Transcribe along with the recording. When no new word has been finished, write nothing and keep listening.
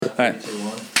right. 3, 2,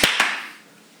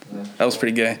 1. That was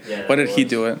pretty gay. Yeah, Why did he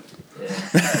do it? Yeah.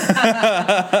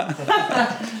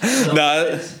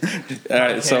 All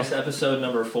right, so episode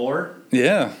number 4.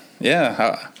 Yeah.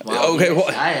 Wow, Okay, well,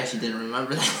 I actually didn't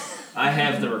remember that. I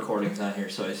have the recordings on here,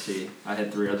 so I see. I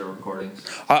had 3 other recordings.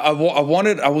 I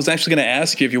was actually going to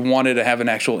ask you if you wanted to have an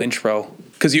actual intro,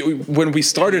 because when we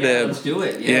started it. Let's do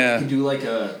it. Yeah, we can do like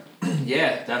a.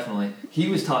 Yeah, definitely. He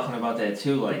was talking about that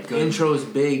too, like good intro is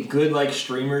big. Good like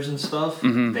streamers and stuff.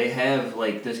 Mm-hmm. They have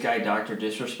like this guy Dr.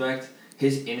 Disrespect.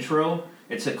 His intro,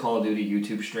 it's a Call of Duty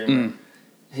YouTube streamer. Mm.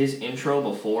 His intro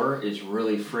before is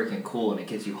really freaking cool, and it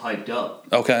gets you hyped up.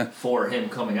 Okay. For him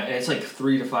coming out, and it's like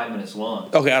 3 to 5 minutes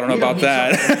long. Okay, I don't know about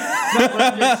that. No, but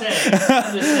I'm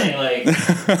just saying, like,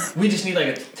 we just need like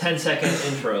a 10-second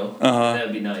intro. That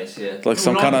would be nice, yeah. Like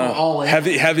some kind of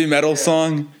heavy metal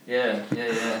song. Yeah.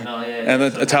 No, yeah. And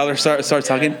then Tyler starts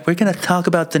talking. We're gonna talk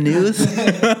about the news.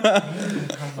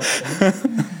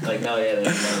 Like, no, yeah,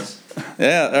 that's nice.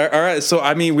 Yeah, all right. So,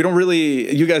 I mean,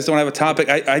 you guys don't have a topic.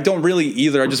 I don't really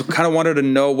either. I just kind of wanted to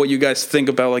know what you guys think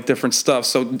about, like, different stuff.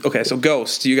 So, okay, so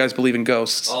ghosts. Do you guys believe in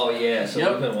ghosts? Oh, yeah. So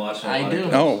we've been watching a lot I do.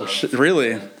 Oh, really?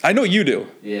 Yeah. I know you do.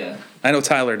 Yeah. I know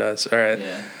Tyler does. All right.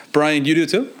 Yeah. Brian, you do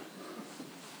too?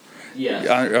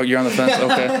 Yeah. You're on the fence?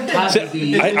 Okay.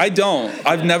 See, I don't.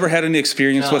 I've never had any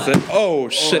experience with it. Oh,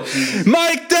 shit.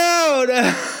 Mic down!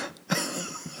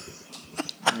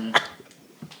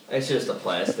 It's just a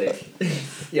plastic.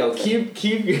 Yo, keep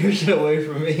your shit away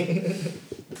from me.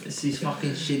 It's these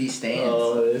fucking shitty stands.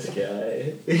 Oh, this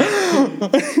guy.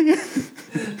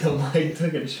 The mic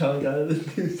took a chunk out of the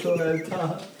dude's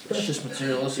laptop. It's just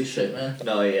materialistic shit, man.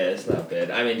 No, yeah, it's not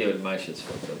bad. I mean, dude, my shit's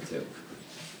fucked up too.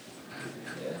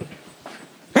 Yeah.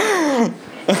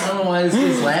 I don't know why this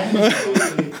kid's laughing.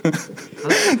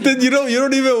 Then you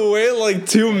don't even wait like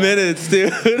 2 minutes,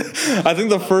 dude. I think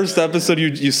the first episode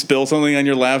you spill something on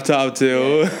your laptop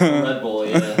too. Yeah, Red Bull,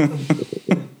 yeah.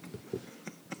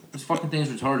 This fucking thing's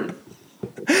retarded.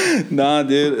 Nah,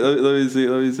 dude. Let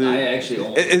me see. I actually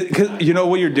almost. Cause you know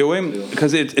what you're doing?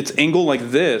 Because it's angled like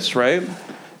this, right?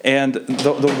 And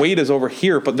the weight is over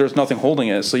here, but there's nothing holding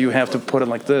it, so you have to put it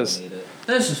like this.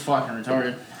 This is fucking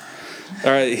retarded. All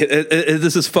right,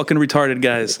 this is fucking retarded,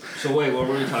 guys. So wait, what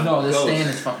were we talking No, about? this stand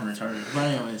is fucking retarded. But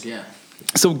anyways, yeah.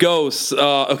 So ghosts.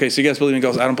 Okay, so you guys believe in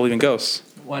ghosts? I don't believe in ghosts.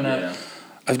 Why not? Yeah.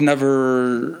 I've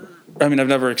never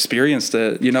experienced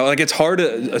it. You know, like it's hard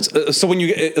to. So when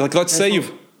you like, let's say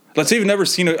you've never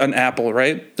seen an apple,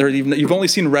 right? Or you've only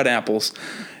seen red apples,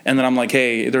 and then I'm like,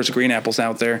 hey, there's green apples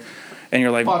out there. And you're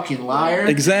like, fucking liar.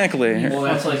 Exactly. Well,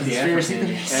 that's like the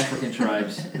African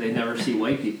tribes. They never see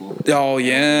white people. Oh,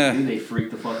 yeah. They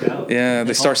freak the fuck out. Yeah,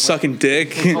 they start sucking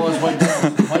dick. Oh, it's white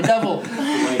devil. White devil.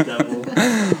 White devil.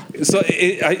 So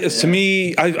to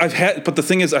me, I've had, but the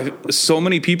thing is, so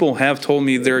many people have told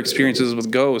me their experiences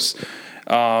with ghosts,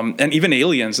 and even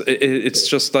aliens. It's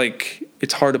just like,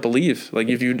 it's hard to believe. Like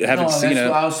if you haven't seen it.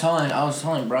 I was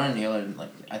telling Brian the other,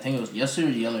 like I think it was yesterday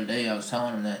or the other day. I was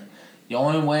telling him that the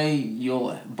only way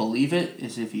you'll believe it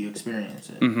is if you experience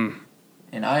it. Mm-hmm.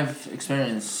 And I've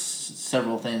experienced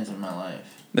several things in my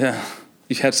life. Yeah.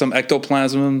 You've had some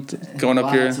ectoplasm going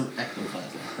up here. Lots of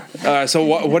ectoplasm. So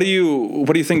what do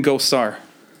you think ghosts are?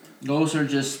 Ghosts are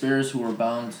just spirits who are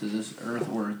bound to this earth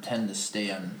or tend to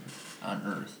stay on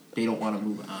earth. They don't want to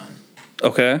move on.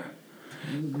 Okay.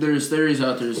 There's theories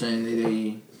out there saying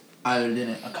they either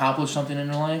didn't accomplish something in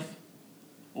their life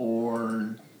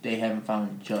or they haven't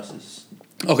found justice.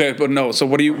 Okay, but no. So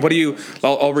what do you?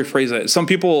 I'll rephrase it. Some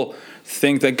people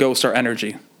think that ghosts are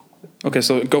energy. Okay,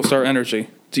 so ghosts are energy.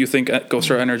 Do you think ghosts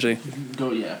are energy?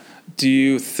 Yeah. Do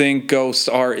you think ghosts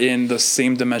are in the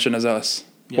same dimension as us?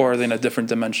 Yes. Or are they in a different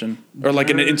dimension? Or like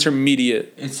an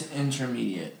intermediate? It's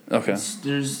intermediate. Okay.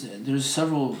 There's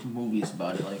several movies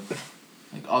about it, like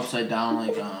Upside Down,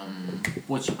 like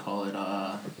what you call it?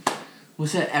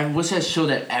 What's that show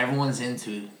that everyone's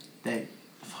into? That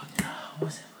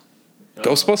what's it?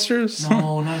 Ghostbusters?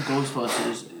 No, not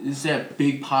Ghostbusters. It's that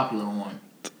big popular one.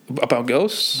 About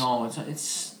ghosts? No,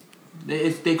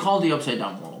 they call it the Upside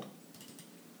Down World.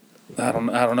 I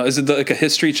don't know. Is it like a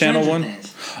History Channel one?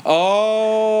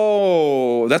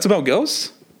 Oh, that's about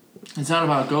ghosts? It's not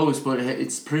about ghosts, but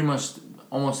it's pretty much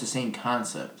almost the same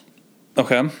concept.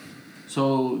 Okay.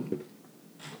 So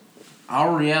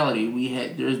our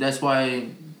reality, that's why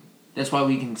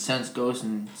we can sense ghosts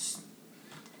and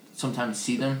sometimes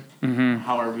see them. Mm-hmm.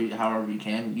 However you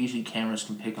can. Usually cameras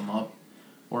can pick them up,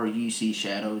 or you see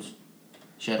shadow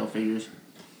figures.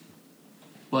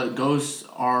 But ghosts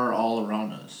are all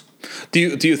around us. Do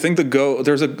you think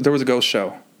there was a ghost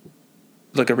show?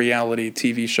 like a reality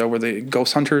TV show where they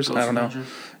ghost hunters. I don't know. Hunters.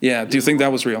 Yeah. Do you think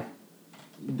that was real?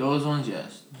 Those ones,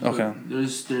 yes. Okay.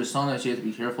 There's some that you have to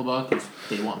be careful about because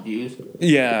they want views.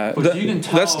 Yeah. But you can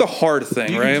tell. That's the hard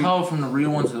thing, right? You can tell from the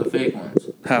real ones to the fake ones.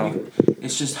 How?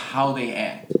 It's just how they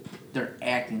act. Their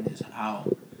acting is how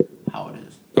it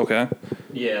is. Okay.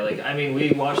 Yeah, like, I mean,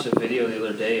 we watched a video the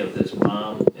other day of this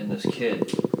mom and this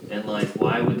kid, and, like,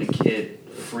 why would the kid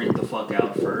freak the fuck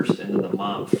out first, and then the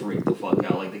mom freaked the fuck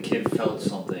out? Like, the kid felt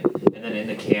something, and then in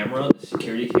the camera, the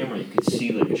security camera, you could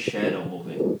see, like, a shadow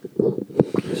moving.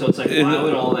 So it's like, why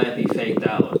would all that be faked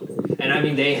out? And, I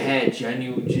mean, they had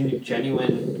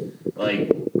genuine, like,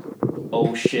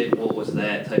 oh shit, what was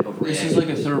that type of reaction. This is like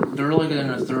they're like in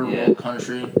a third world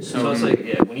country. So it's like,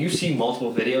 yeah, when you see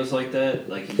multiple videos like that,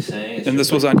 like he's saying. And this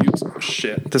was on YouTube.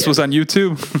 Shit. This was on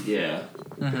YouTube? Yeah.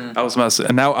 Mm-hmm. I was messing.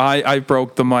 And now I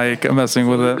broke the mic. I'm messing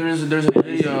with it. There's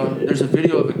a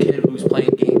video of a kid who's playing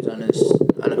games on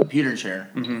a computer chair.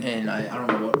 Mm-hmm. And I don't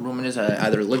know what room it is,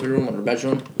 either a living room or a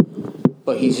bedroom.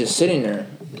 But he's just sitting there.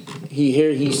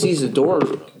 He sees the door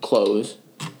close.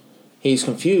 He's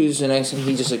confused, and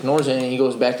he just ignores it, and he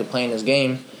goes back to playing his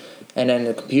game, and then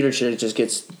the computer chair just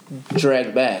gets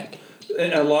dragged back.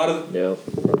 A lot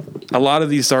of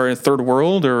these are in third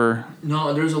world, or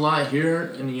no? There's a lot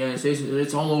here in the United States.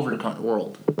 It's all over the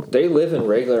world. They live in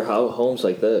regular homes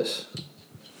like this,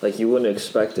 like you wouldn't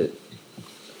expect it.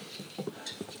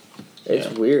 It's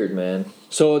weird, man.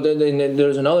 So then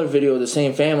there's another video of the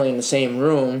same family in the same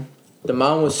room. The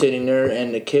mom was sitting there,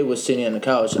 and the kid was sitting on the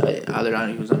couch. Either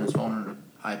he was on his phone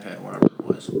or iPad, whatever it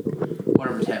was,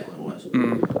 whatever tablet it was.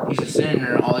 Mm. He's just sitting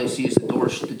there. All they see is the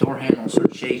door handle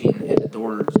start shaking, and the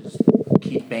door just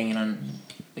keep banging on,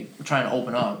 like, trying to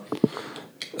open up.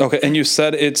 Okay, and you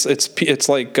said it's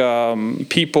like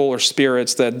people or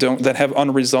spirits that have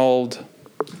unresolved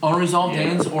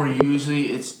things, or usually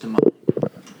it's demonic.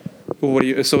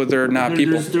 So they're not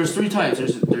people. There's three types.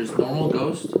 There's normal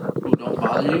ghosts who don't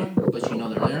bother you, but you know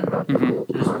they're there. Mm-hmm.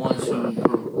 There's ones who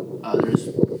there's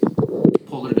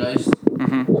poltergeists,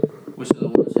 mm-hmm. which are the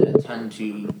ones that tend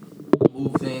to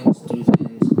move things, do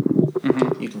things.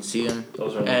 Mm-hmm. You can see them.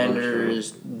 Those are the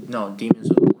worst.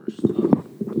 Demons are the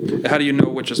worst. How do you know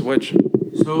which is which?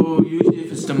 So usually,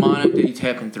 if it's demonic, they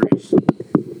tap in threes.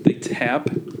 They tap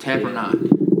or knock.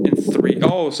 In three.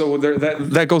 Oh, so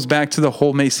that goes back to the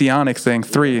whole Masonic thing.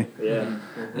 3. Yeah,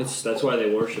 that's why they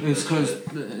worship. It's because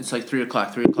it's like 3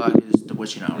 o'clock. 3 o'clock is the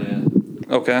witching hour. Yeah.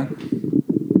 Okay.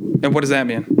 And what does that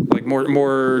mean? Like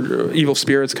more evil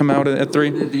spirits come out at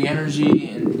 3? The energy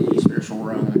in the spiritual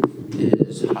realm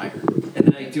is higher.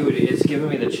 And then, dude, it's giving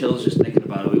me the chills just thinking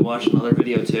about it. We watched another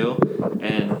video too,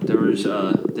 and there was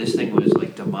this thing was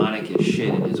like demonic as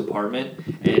shit in his apartment,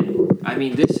 and I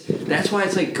mean that's why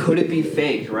it's like, could it be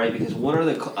fake, right? Because what are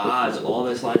the odds all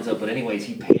this lines up? But anyways,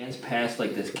 he pans past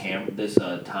like this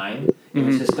time. It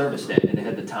was his thermostat, and it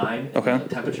had the time, and the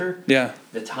temperature. Yeah.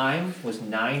 The time was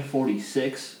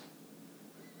 9:46,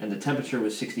 and the temperature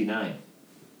was 69.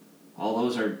 All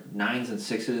those are 9s and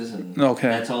 6s, and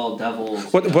that's all devils.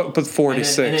 But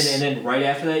 46. And then right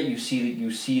after that, you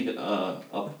see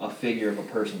a figure of a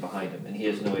person behind him, and he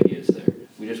has no idea it's there.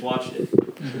 We just watched it.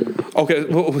 Mm-hmm. Okay,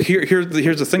 well here's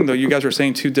the thing though. You guys are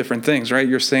saying two different things, right?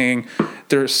 You're saying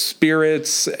there's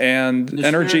spirits and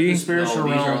energy. The spiritual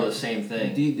these realm are all the same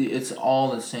thing. It's all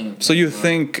the same. So you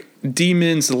think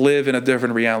demons live in a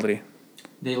different reality?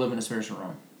 They live in a spiritual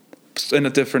realm. In a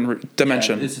different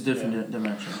dimension. Yeah, it's a different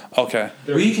dimension. Okay.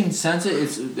 We can sense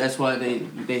it. That's why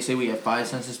they say we have 5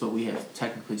 senses, but we have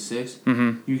technically 6.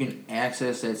 Mm-hmm. You can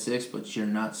access that 6, but you're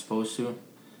not supposed to,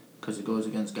 because it goes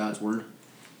against God's word.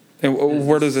 And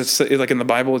where does it say? Like in the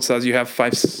Bible, it says you have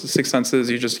 5, 6 senses.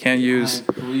 You just can't use.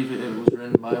 I believe it was written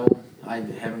in the Bible. I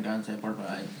haven't gotten to that part,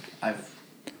 but I've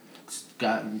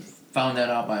found that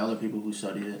out by other people who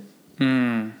studied it.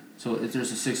 Hmm. So if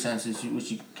there's a 6 senses,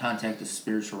 which you contact the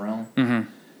spiritual realm,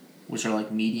 which are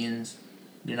like mediums.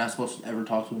 You're not supposed to ever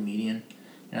talk to a medium.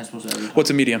 You're not supposed to ever. What's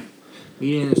a medium?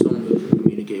 Medium is someone who can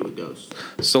communicate with ghosts.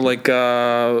 So like,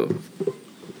 I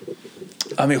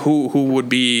mean, who would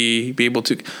be able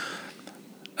to?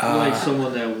 Like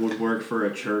someone that would work for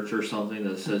a church or something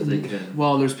that says they can.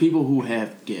 Well, there's people who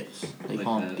have gifts. They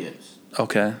call them gifts.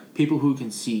 Okay. People who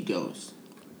can see ghosts.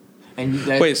 And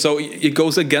wait, so it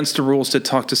goes against the rules to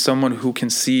talk to someone who can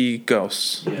see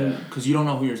ghosts? Yeah. Because you don't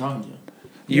know who you're talking to.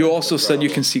 You also said you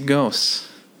can see ghosts.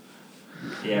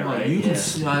 Yeah, Well, right. you can yeah.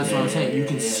 see, that's what I'm saying. You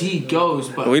can see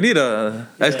ghosts, but We need to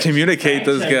excommunicate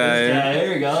this guy.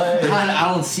 There you go.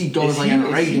 I don't see ghosts like on a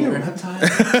regular.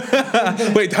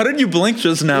 Wait, how did you blink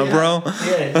just now, bro?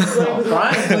 Yeah.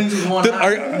 Brian blinks with one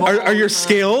eye. Are your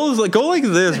scales like go like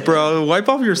this, bro? Wipe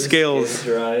off your scales. It's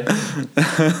dry.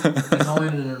 It's only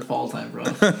in the fall time, bro.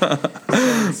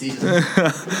 Season.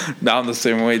 No, I'm the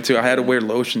same way too. I had to wear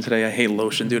lotion today. I hate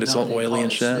lotion, dude. It's all oily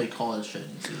and They shit. call it shit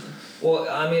in season. Well,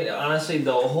 I mean, honestly,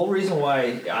 the whole reason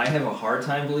why I have a hard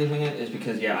time believing it is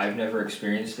because, yeah, I've never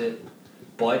experienced it.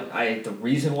 But the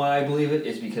reason why I believe it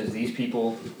is because these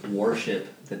people worship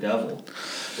the devil,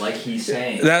 like he's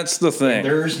saying. That's the thing.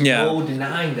 There's no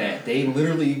denying that. They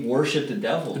literally worship the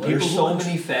devil. There's so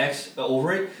many facts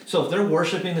over it. So if they're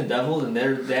worshiping the devil,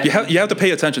 then you have to pay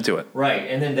attention to it. Right,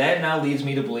 and then that now leads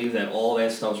me to believe that all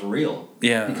that stuff's real.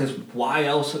 Yeah. Because why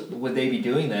else would they be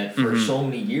doing that for so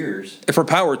many years? For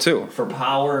power too. For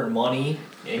power and money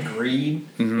and greed,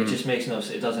 it just makes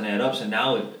it doesn't add up. So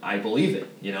now I believe it.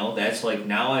 You know, that's like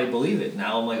now I believe it.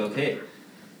 Now I'm like, okay.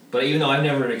 But even though I've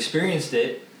never experienced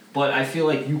it, but I feel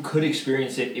like you could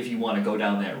experience it if you want to go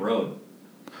down that road.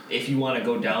 If you want to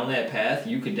go down that path,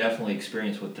 you could definitely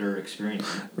experience what they're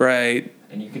experiencing. Right.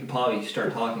 And you could probably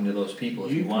start talking to those people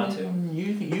if you want to.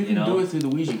 You can do it through the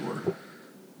Ouija board.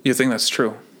 You think that's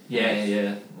true?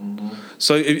 Yeah. Mm-hmm.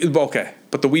 So okay,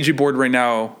 but the Ouija board right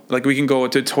now, like we can go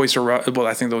to Toys R Us. Well,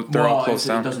 I think they're all closed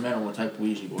down. It doesn't matter what type of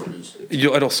Ouija board it is.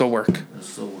 It'll still work. It'll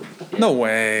still work. Yeah. No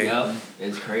way. Yep,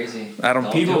 it's crazy. I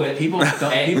don't. People do it. People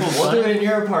We'll do it in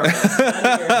your apartment.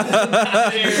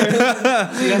 Not here. See,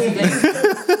 that's the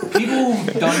thing. People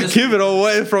who've done this. Keep it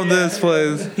away from this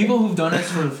place. People who've done this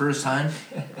for the first time,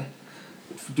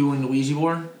 doing the Ouija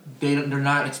board, they're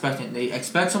not expecting. They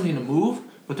expect something to move,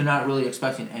 but they're not really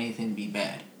expecting anything to be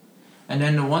bad. And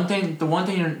then the one thing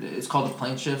it's called the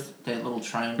plane shift. That little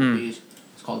triangle piece.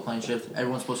 It's called the plane shift.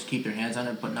 Everyone's supposed to keep their hands on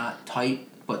it, but not tight,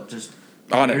 but just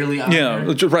On barely it. on there.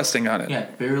 Yeah, just resting on it. Yeah,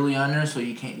 barely on there, so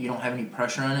you don't have any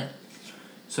pressure on it.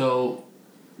 So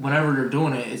whenever they're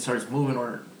doing it, it starts moving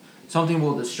or something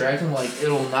will distract them. Like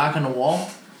it'll knock on the wall,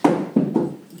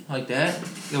 like that.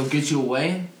 It'll get you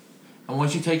away, and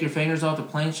once you take your fingers off the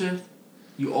plane shift,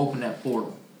 you open that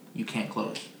portal. You can't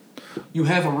close. You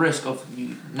have a risk of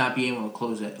you not being able to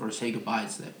close it or say goodbye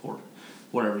to that portal,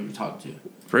 whatever you're talking to.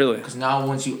 Really? Because now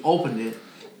once you opened it,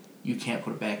 you can't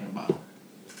put it back in the bottle.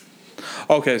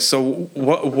 Okay, so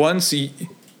once you,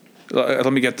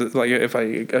 let me get the if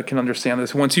I can understand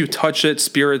this. Once you touch it,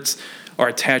 spirits are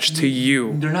attached to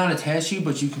you. They're not attached to you,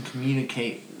 but you can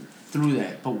communicate through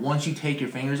that. But once you take your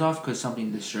fingers off because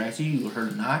something distracts you, you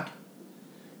heard a knock.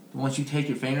 Once you take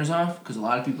your fingers off, because a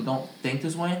lot of people don't think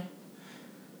this way,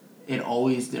 it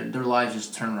always their lives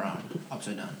just turn around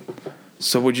upside down.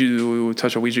 So would you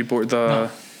touch a Ouija board? No.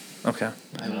 Okay.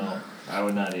 No, I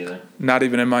would not either. Not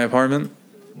even in my apartment.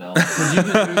 No.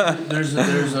 There's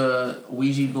a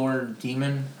Ouija board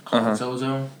demon called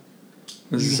Zozo.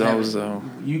 Zozo.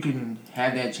 You can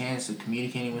have that chance of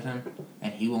communicating with him,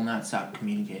 and he will not stop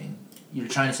communicating. You're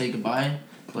trying to say goodbye,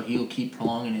 but he'll keep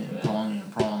prolonging it and prolonging it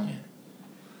and prolonging it.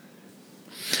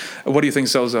 What do you think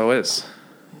Zozo is?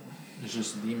 It's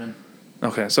just a demon.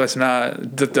 Okay, so it's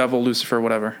not the devil, Lucifer,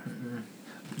 whatever.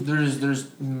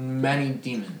 There's many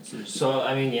demons. So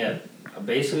I mean, yeah.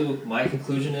 Basically, my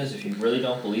conclusion is if you really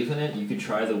don't believe in it, you could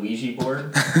try the Ouija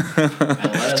board.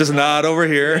 Just nod over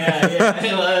here. Yeah,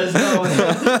 and let us know.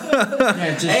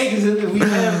 Hey,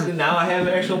 because now I have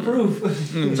actual proof.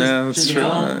 Yeah, that's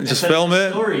true. Just film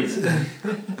it. Stories.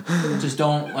 Just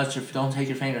don't take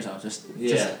your fingers out. Just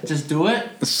do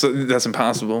it. So that's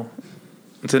impossible.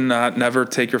 To never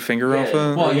take your finger off it.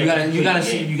 Well, you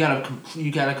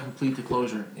gotta complete the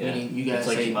closure. Yeah. Meaning you gotta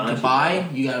say goodbye.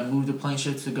 You gotta move the plane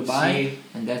shift to goodbye,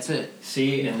 and that's it.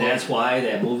 And that's why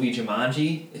that movie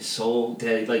Jumanji is so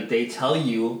they tell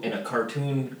you in a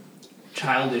cartoon,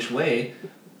 childish way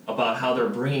about how they're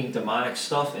bringing demonic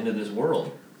stuff into this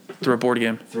world through a board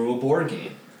game.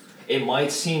 It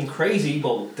might seem crazy,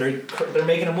 but they're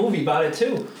making a movie about it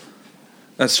too.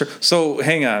 That's true. So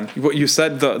hang on. What you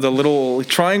said, the little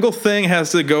triangle thing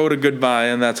has to go to goodbye,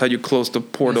 and that's how you close the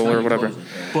portal or whatever.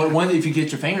 But if you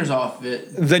get your fingers off it,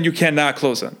 then you cannot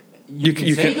close it. You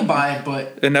can say goodbye,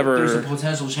 but there's a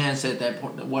potential chance that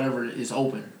whatever is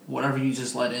open, whatever you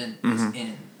just let in is in.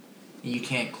 And you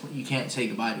can't say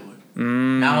goodbye to it.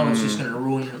 Now it's just gonna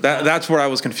ruin your life. That's where I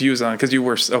was confused on because you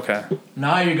were okay.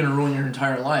 Now you're gonna ruin your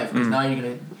entire life because now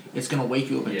it's gonna wake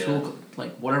you up at 2 o'clock.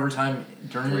 Like whatever time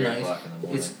during the night,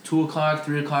 it's 2 o'clock,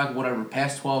 3 o'clock, whatever.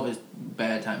 Past 12 is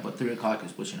bad time, but 3 o'clock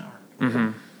is witching hour.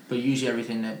 Mm-hmm. But usually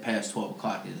everything that past 12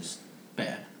 o'clock is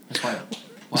bad. That's why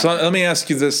So let me ask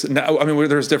you this. Now, I mean,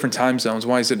 there's different time zones.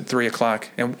 Why is it 3 o'clock?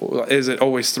 And is it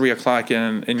always 3 o'clock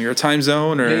in your time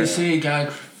zone? Or they say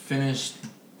God finished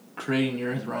creating the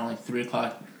earth around like 3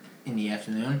 o'clock in the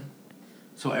afternoon.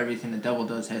 So everything the devil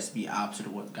does has to be opposite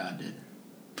of what God did.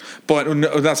 But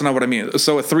no, that's not what I mean.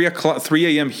 So at 3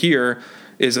 a.m. here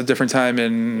is a different time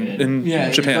in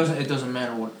Japan. It doesn't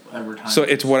matter whatever time. So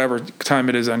it's whatever time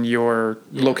it is on your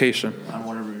location. On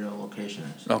whatever your location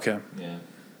is. Okay. Yeah.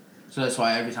 So that's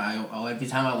why every time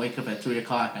I wake up at 3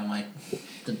 o'clock, I'm like,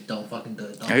 don't fucking do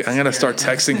it. I'm gonna start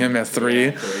texting him at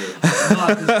 3.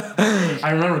 I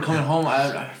remember coming home.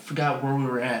 I forgot where we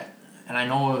were at, and I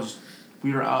know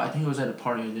we were out. I think it was at a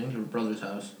party. I think at your brother's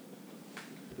house.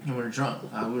 And we were drunk.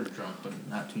 We were drunk, but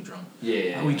not too drunk.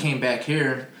 Yeah. We came back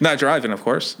here. Not driving, of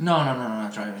course. No,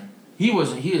 not driving. He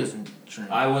doesn't drink.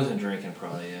 I wasn't drinking,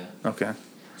 probably. Yeah. Okay.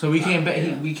 So we came back.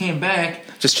 Yeah. We came back.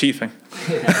 Just chiefing.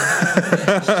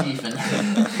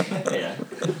 Yeah.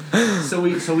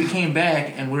 So we came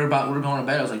back and we were going to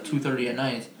bed. It was like 2:30 at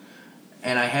night,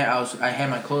 and I had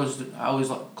my clothes. I always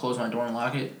close my door and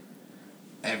lock it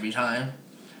every time.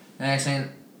 And I saying,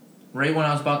 right when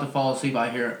I was about to fall asleep, I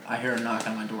hear a knock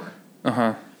on my door.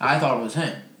 I thought it was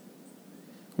him.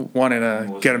 Wanting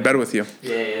to get in bed with you.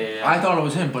 Yeah. I thought it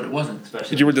was him, but it wasn't.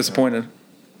 Especially you were disappointed.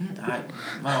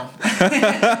 Well.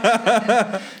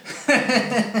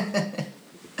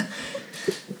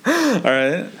 All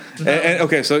right. And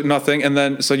okay, so nothing, and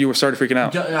then so you started freaking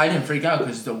out. I didn't freak out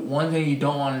because the one thing you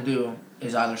don't want to do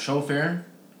is either show fear.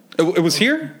 It was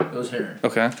here? It was here.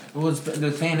 Okay.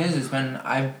 The thing is, it's been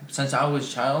since I was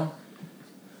a child.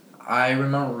 I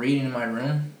remember reading in my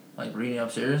room, like reading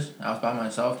upstairs. I was by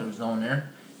myself. There was no one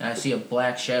there, and I see a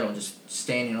black shadow just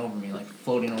standing over me, like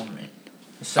floating over me.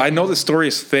 I know the story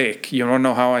is fake. You want to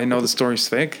know how I know the story is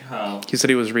fake? How? He said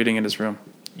he was reading in his room.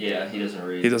 Yeah, he doesn't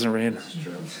read. He doesn't read. This is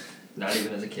true. Not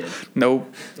even as a kid.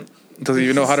 Nope. Doesn't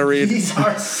even know how to read. These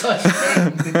are such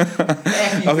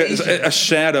accusations. Okay, so a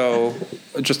shadow,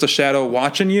 just a shadow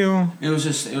watching you? It was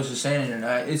just standing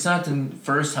there. It's not the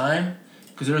first time,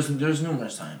 because there's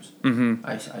numerous times. Mm-hmm.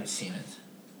 I've seen it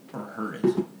or heard it.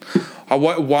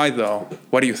 Why though?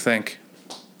 What do you think?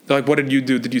 Like, what did you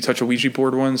do? Did you touch a Ouija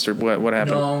board once, or what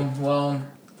happened? No, well,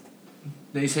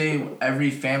 they say every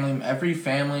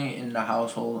family in the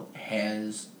household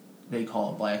has, they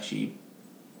call it black sheep,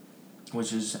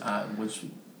 which is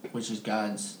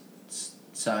God's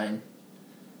side.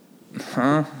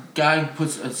 Huh? God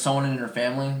puts someone in their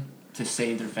family to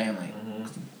save their family.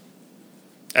 Mm-hmm.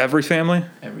 Every family.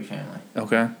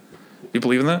 Okay. You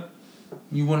believe in that?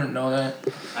 You wouldn't know that.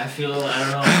 I don't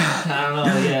know.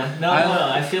 Yeah. No.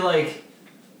 I feel like,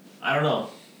 I don't know.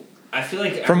 I feel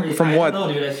like from what? I don't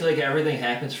know, dude. I feel like everything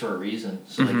happens for a reason.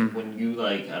 So like when you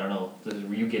I don't know,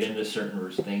 you get into certain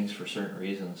things for certain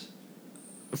reasons.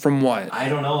 From what? I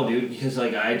don't know, dude. Because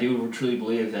like I do truly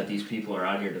believe that these people are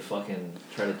out here to fucking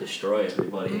try to destroy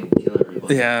everybody and kill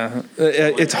everybody. Yeah,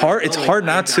 it's hard. It's hard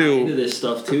not to. Into this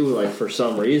stuff too, like for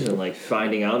some reason, like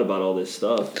finding out about all this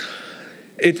stuff.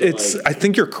 It's. I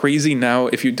think you're crazy now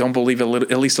if you don't believe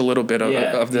at least a little bit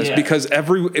of this, because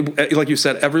like you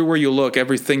said, everywhere you look,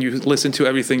 everything you listen to,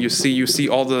 everything you see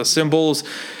all the symbols,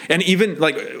 and even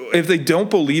like if they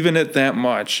don't believe in it that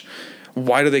much,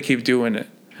 why do they keep doing it?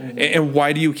 Mm-hmm. And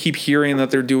why do you keep hearing that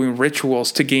they're doing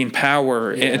rituals to gain power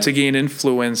and to gain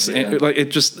influence? Yeah. And like it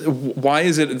just, why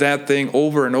is it that thing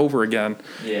over and over again?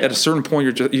 Yeah. At a certain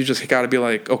point, you just got to be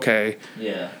like, okay.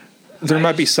 Yeah. There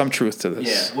might be some truth to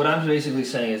this. Yeah, what I'm basically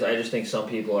saying is I just think some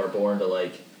people are born to,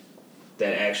 like,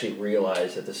 that actually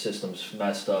realize that the system's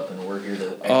messed up and we're here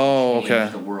to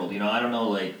change the world. You know, I don't know,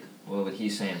 like, what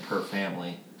he's saying per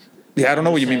family. Yeah, I don't know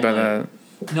what you mean by that.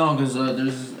 No, because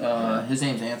there's, his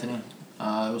name's Anthony.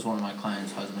 It was one of my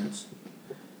client's husbands.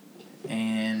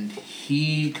 And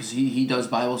because he does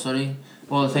Bible study.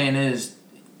 Well, the thing is...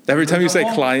 Every time you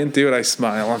say client, dude, I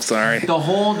smile. I'm sorry. The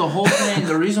whole thing,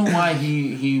 the reason why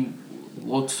he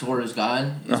looks towards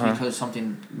God is because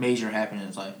something major happened in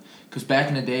his life. Because back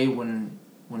in the day when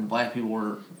black people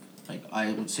were, like,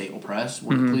 I would say oppressed,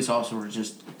 where the police officers were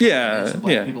just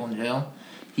black people in jail,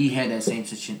 he had that same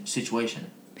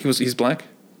situation. He's black?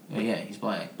 Yeah, he's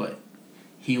black, but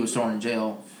he was thrown in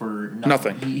jail for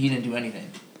nothing. He didn't do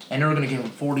anything. And they were going to give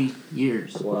him 40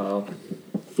 years. Wow.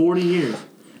 40 years.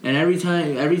 And every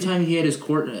time he had his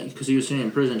court, because he was sitting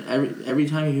in prison, every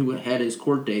time he had his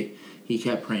court date, he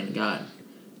kept praying to God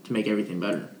to make everything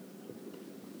better.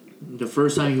 The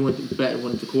first time he went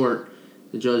to court,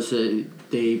 the judge said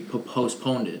they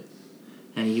postponed it,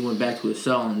 and he went back to his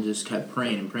cell and just kept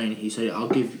praying and praying. He said, "I'll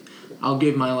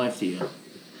give my life to you."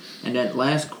 And that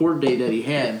last court date that he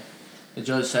had, The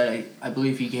judge said, I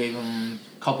believe he gave him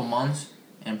a couple months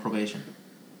and probation.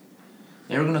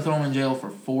 They were going to throw him in jail for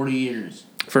 40 years.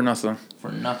 For nothing.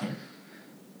 For nothing.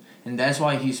 And that's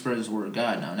why he spread his word of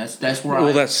God now. That's where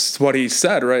Well, that's what he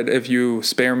said, right? If you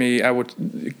spare me, I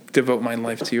would devote my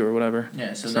life to you or whatever.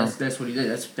 Yeah, so that's what he did.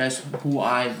 That's who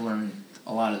I've learned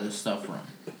a lot of this stuff from.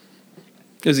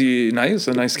 Is he nice?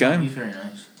 A nice guy? No, he's very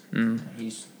nice. Yeah,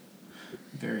 he's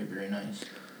very, very nice.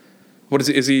 What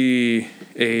is he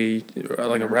a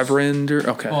reverend or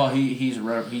okay? Well,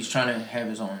 he's trying to have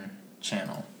his own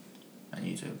channel on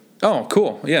YouTube. Oh,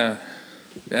 cool. Yeah.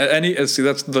 See,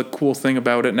 that's the cool thing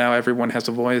about it now. Everyone has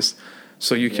a voice,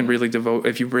 so you can really devote.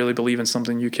 If you really believe in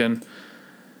something, you can.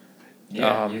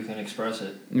 Yeah, you can express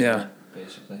it. Yeah.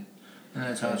 Basically. And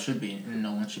that's how it should be. And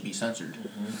no one should be censored.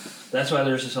 Mm-hmm. That's why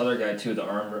there's this other guy too, the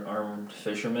armed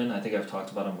fisherman. I think I've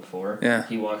talked about him before. Yeah.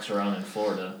 He walks around in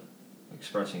Florida,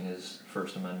 expressing his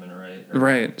First Amendment right.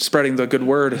 Right, spreading the good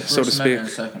word, so to speak. And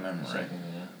Second Amendment right. Second,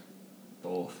 yeah.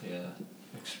 Both,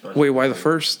 yeah. Wait, why the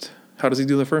first? How does he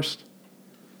do the first?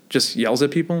 Just yells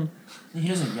at people? He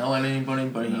doesn't yell at anybody,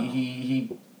 but he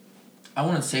I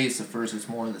wouldn't say it's the first, it's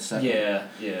more the second. Yeah.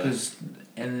 Because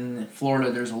in Florida,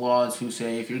 there's laws who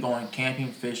say if you're going camping,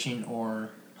 fishing, or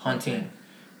hunting,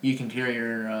 you can carry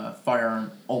your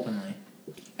firearm openly,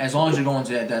 as long as you're going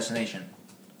to that destination.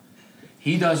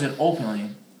 He does it openly,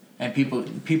 and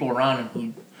people around him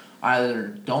who either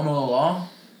don't know the law,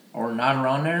 or not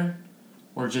around there,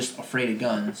 or just afraid of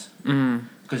guns,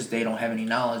 because they don't have any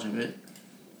knowledge of it.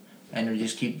 And they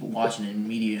just keep watching it in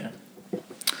media.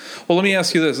 Well, let me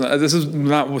ask you this. This is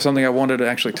not something I wanted to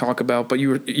actually talk about, but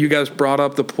you guys brought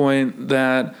up the point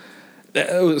that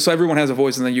so everyone has a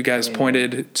voice, and then you guys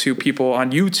pointed to people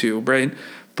on YouTube, right?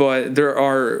 But there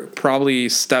are probably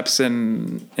steps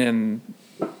in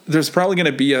there's probably going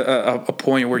to be a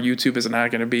point where YouTube is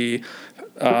not going to be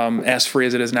as free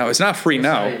as it is now. It's not free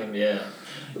now.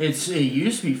 It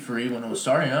used to be free when it was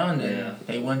starting out, and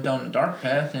they went down the dark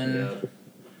path, and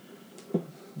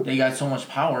they got so much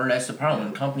power. That's the problem.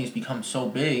 When companies become so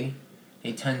big,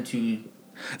 they tend to...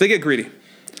 They get greedy.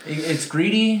 It's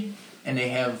greedy, and they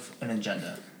have an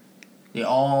agenda. They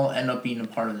all end up being a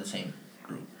part of the same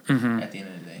group at the end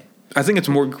of the day. I think it's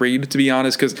more greed, to be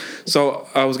honest, because... So,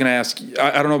 I was going to ask...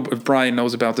 I don't know if Brian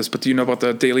knows about this, but do you know about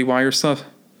the Daily Wire stuff?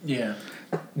 Yeah.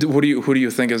 Who do you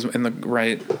think is in the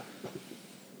right...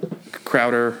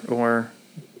 Crowder or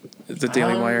the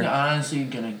Daily Wire? I'm honestly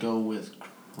going to go with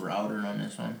Crowder on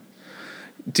this one.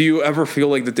 Do you ever feel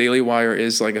like the Daily Wire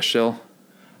is like a shill?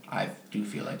 I do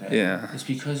feel like that. Yeah. It's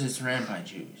because it's ran by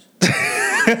Jews.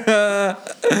 There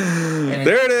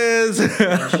it is.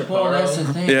 Well, that's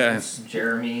the thing. Yeah. It's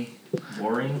Jeremy.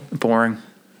 Boring.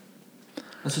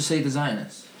 Let's just say the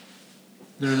Zionists.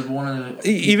 They're one of the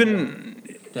even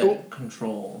that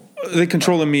control. They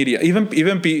control the media. Even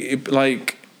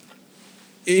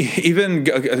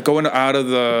going out of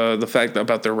the fact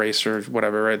about their race or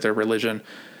whatever, right? Their religion.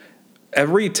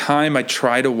 Every time I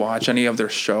try to watch any of their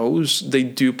shows, they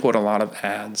do put a lot of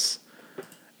ads.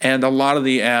 And a lot of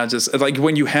the ads is like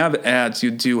when you have ads,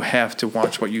 you do have to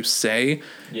watch what you say.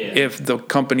 Yeah. If the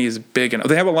company is big enough,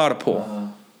 they have a lot of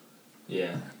pull.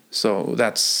 Yeah. So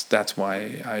that's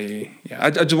why I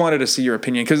just wanted to see your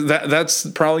opinion, because that's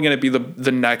probably going to be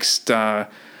the next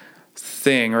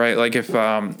thing, right? Like if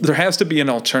there has to be an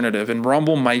alternative, and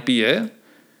Rumble might be it,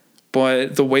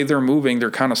 but the way they're moving,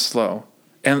 they're kind of slow.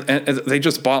 And they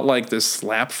just bought like this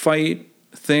slap fight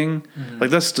thing. Like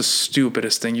that's the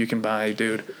stupidest thing you can buy,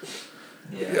 dude.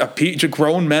 Yeah.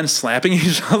 Grown men slapping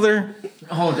each other.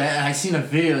 Oh, I seen a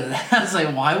video of that. I was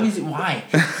like,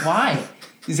 why?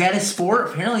 Is that a sport?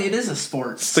 Apparently it is a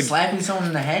sport. Slapping someone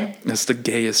in the head? That's the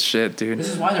gayest shit, dude. This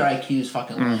is why their IQ is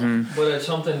fucking low. But it's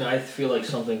something, I feel like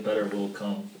something better will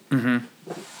come.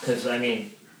 Because, I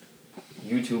mean,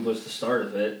 YouTube was the start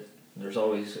of it. There's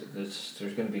going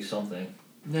to be something.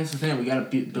 That's the thing. We got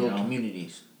to build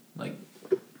communities. Like,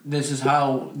 this is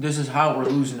how we're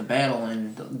losing the battle.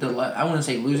 And I wouldn't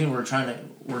say losing. We're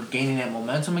gaining that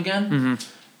momentum again.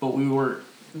 But we were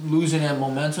losing that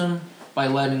momentum by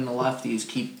letting the lefties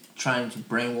keep trying to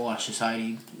brainwash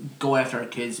society, go after our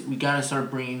kids. We got to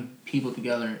start bringing people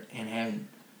together and having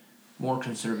more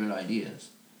conservative ideas.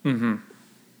 No,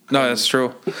 that's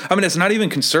true. I mean, it's not even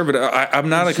conservative. I'm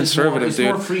not a conservative, dude.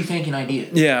 It's more free-thinking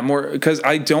ideas. Yeah, more, because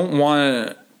I don't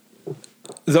want...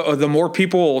 The more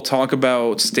people talk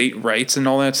about state rights and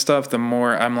all that stuff, the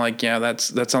more I'm like, yeah, that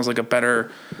sounds like a better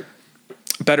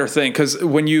better thing. Because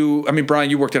when Brian,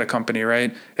 you worked at a company,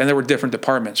 right? And there were different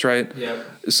departments, right? Yeah.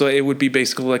 So it would be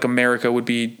basically like America would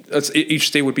be, each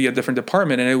state would be a different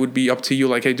department, and it would be up to you,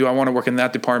 like, hey, do I want to work in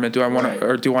that department? Do I want to,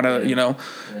 or do you want to,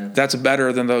 that's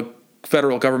better than the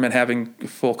federal government having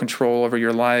full control over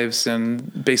your lives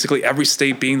and basically every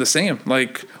state being the same.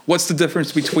 Like, what's the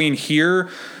difference between here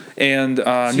and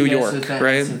New York,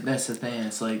 right? That's the thing.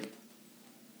 It's like,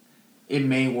 it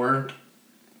may work,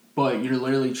 but you're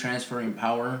literally transferring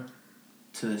power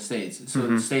to the states. So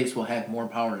the states will have more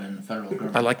power than the federal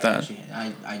government. I like that. Actually,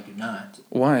 I do not.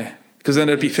 Why? Because then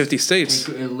it'd be 50 states.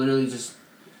 It literally just...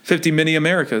 50 mini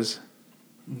Americas.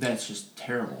 That's just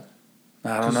terrible.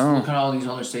 I don't know. Look at all these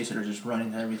other states that are just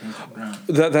running everything to the ground.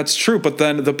 That's true, but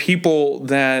then the people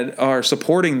that are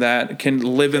supporting that can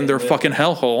live in their fucking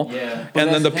hellhole. Yeah.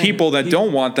 And then the people that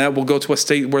don't want that will go to a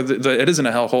state where it isn't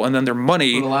a hellhole, and then their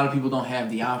money... But a lot of people don't have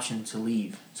the option to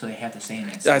leave, so they have to stay in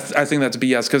that state. I think that's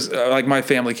BS, because like my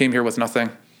family came here with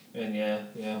nothing. And yeah.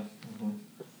 Yeah.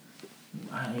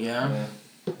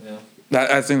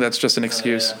 I think that's just an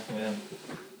excuse. Yeah.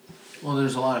 Well,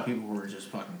 there's a lot of people who are just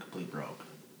fucking complete broke.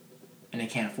 And they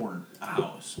can't afford a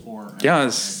house or... Yeah,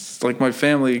 it's like my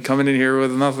family coming in here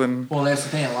with nothing. Well, that's the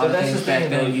thing. A lot of things back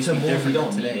then used to be different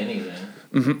than today. Anything.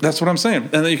 Mm-hmm. That's what I'm saying.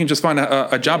 And then you can just find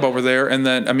a job over there, and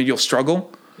then, you'll struggle.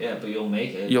 Yeah, but you'll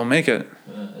make it. You'll make it.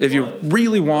 If you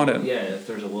really want it. Yeah, if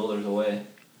there's a will, there's a way.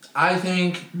 I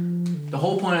think the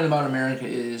whole point about America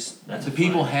is the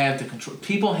people have the control.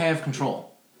 People have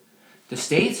control. The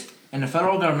states and the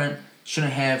federal government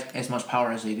shouldn't have as much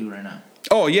power as they do right now.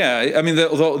 Oh yeah, I mean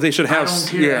they should have. I don't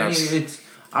care.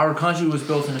 Our country was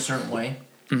built in a certain way.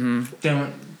 Mm-hmm. Then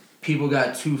when people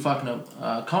got too fucking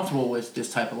comfortable with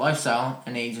this type of lifestyle,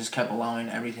 and they just kept allowing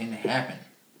everything to happen.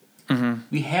 Mm-hmm.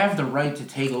 We have the right to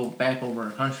take back over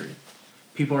our country.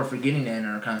 People are forgetting that in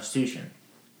our Constitution.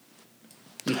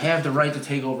 We have the right to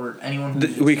take over anyone.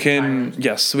 We can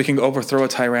overthrow a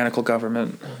tyrannical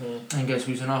government. Mm-hmm. And guess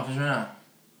who's in office right now?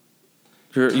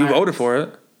 You voted for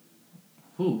it.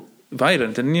 Who?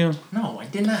 Biden, didn't you? No, I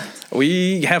did not.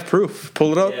 We have proof.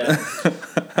 Pull it up. Yeah.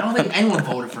 I don't think anyone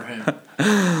voted for him.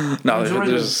 No,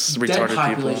 there's retarded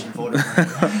population people. Voted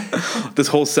for him. This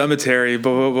whole cemetery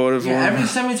voted for him. Every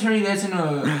cemetery that's in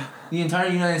the entire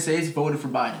United States voted for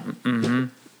Biden.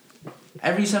 Mm-hmm.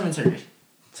 Every cemetery.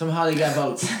 Somehow they got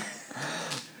votes.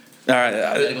 All right.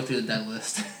 I gotta go through the dead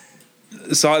list.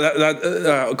 So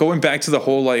that going back to the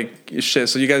whole like shit.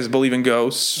 So you guys believe in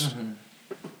ghosts? Mm-hmm.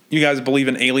 You guys believe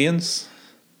in aliens?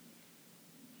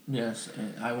 Yes,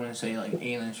 I wouldn't say like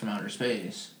aliens from outer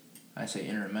space. I say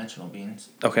interdimensional beings.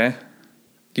 Okay.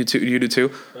 You do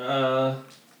too?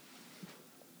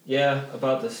 Yeah,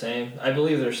 about the same. I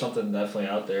believe there's something definitely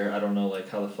out there. I don't know like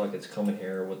how the fuck it's coming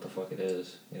here or what the fuck it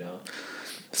is,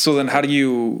 So then how do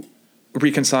you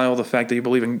reconcile the fact that you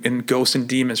believe in ghosts and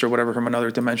demons or whatever from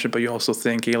another dimension, but you also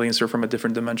think aliens are from a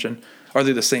different dimension? Are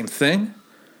they the same thing?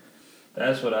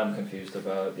 That's what I'm confused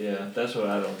about. Yeah, that's what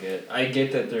I don't get. I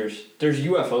get that there's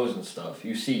UFOs and stuff.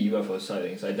 You see UFO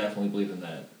sightings. I definitely believe in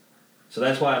that. So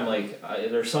that's why I'm like,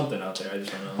 there's something out there. I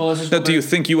just don't know. Well, now, do you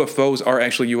think UFOs are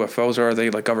actually UFOs, or are they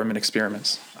like government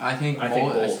experiments? I think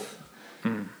both.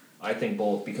 I think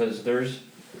both, because there's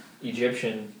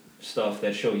Egyptian stuff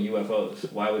that show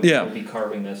UFOs. Why would people be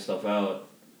carving that stuff out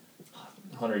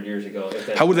 100 years ago?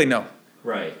 How would they know?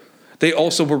 Right. They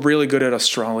also were really good at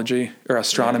astrology, or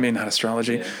astronomy, not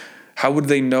astrology. Yeah. How would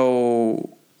they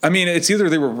know? I mean, it's either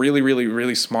they were really, really,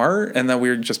 really smart, and then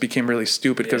we just became really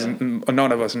stupid because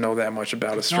none of us know that much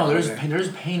about astrology. No,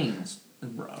 there's paintings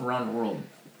around the world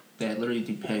that literally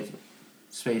depict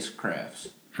spacecrafts.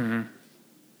 Mm-hmm.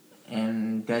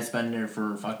 And that's been there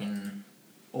for fucking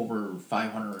over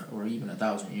 500 or even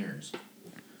 1,000 years.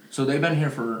 So they've been here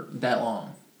for that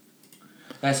long.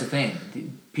 That's the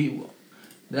thing. People...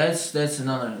 That's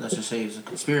another, let's just say it's a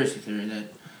conspiracy theory that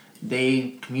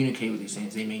they communicate with these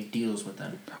things. They make deals with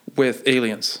them. With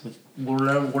aliens. With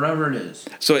whatever it is.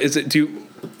 So is it, you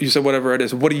said whatever it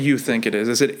is. What do you think it is?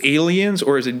 Is it aliens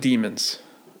or is it demons?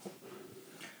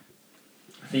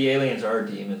 The aliens are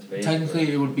demons, basically.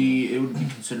 Technically, it would be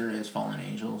considered as fallen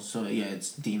angels. So yeah,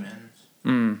 it's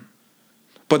demons.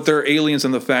 But they're aliens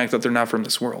in the fact that they're not from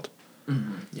this world.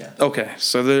 Mm-hmm. Yeah. Okay,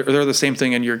 so they're the same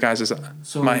thing in your guys'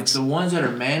 minds. The ones that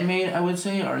are man-made, I would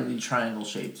say, are the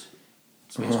triangle-shaped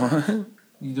spacecraft. Okay.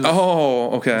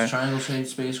 Those triangle-shaped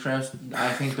spacecrafts,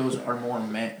 I think those are more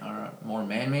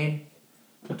man-made,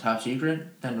 top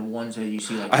secret, than the ones that you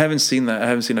see like... I haven't seen that. I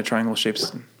haven't seen a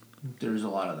triangle-shaped... There's a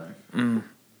lot of them.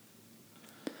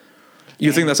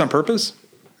 You think that's on purpose?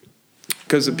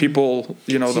 Because people,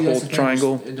 the whole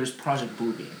triangle... There's Project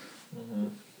Bluebeam.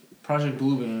 Project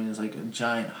Bluebeam is like a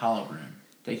giant hologram.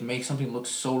 They can make something look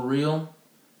so real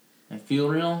and feel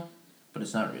real, but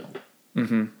it's not real.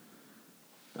 Mm-hmm.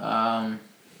 I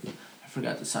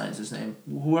forgot the scientist's name.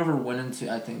 Whoever went into,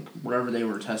 I think, wherever they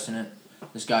were testing it,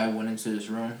 this guy went into this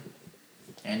room,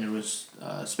 and there was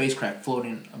a spacecraft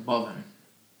floating above him.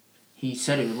 He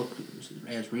said it would look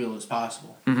as real as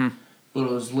possible. Mm-hmm. But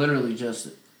it was literally just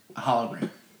a hologram.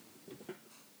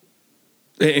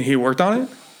 And he worked on it?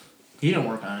 He didn't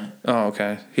work on it. Oh,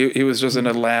 okay. He was just in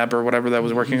a lab or whatever that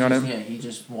was working on it? Yeah, he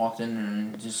just walked in there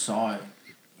and just saw it.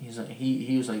 He's like,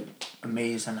 he was like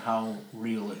amazed on how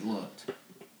real it looked.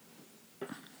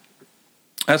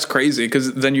 That's crazy,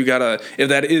 because then you gotta, if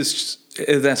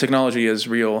that technology is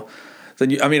real,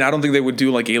 then I don't think they would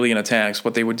do like alien attacks.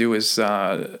 What they would do is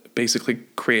basically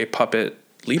create puppet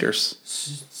leaders.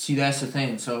 See, that's the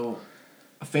thing. So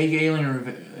a fake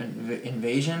alien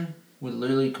invasion would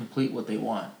literally complete what they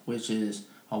want, which is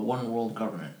a one world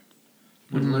government.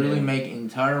 Would literally make the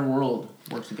entire world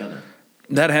work together.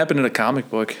 That happened in a comic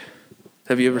book.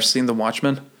 Have you ever seen The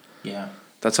Watchmen? Yeah.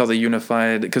 That's how they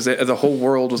unified, because the whole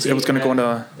world was going to go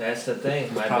into... That's the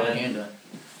thing, my propaganda.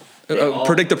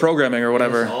 Predictive programming or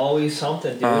whatever. There's always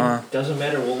something, dude. Doesn't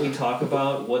matter what we talk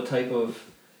about, what type of...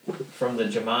 From the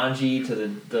Jumanji to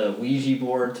the Ouija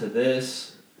board to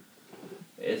this,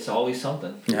 it's always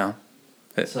something. Yeah.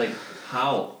 It's like,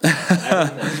 how?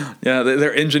 Everything. Yeah,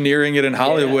 they're engineering it in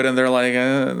Hollywood, and they're like...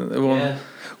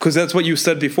 Because that's what you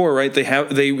said before, right?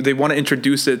 They want to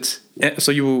introduce it,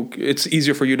 so it's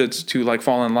easier for you to like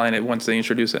fall in line once they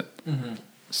introduce it. Mm-hmm.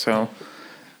 So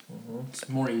it's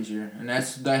more easier, and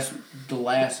that's the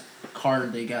last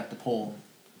card they got to pull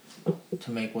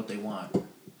to make what they want.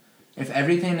 If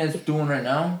everything that's doing right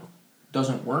now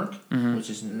doesn't work, which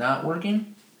is not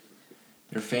working,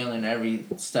 they're failing every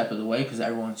step of the way because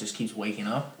everyone just keeps waking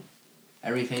up.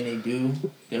 Everything they do,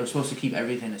 they were supposed to keep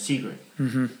everything a secret.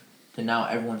 Mm-hmm. And now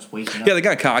everyone's waking up. Yeah, they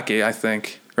got cocky, I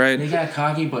think, right? They got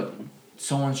cocky, but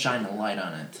someone's shining a light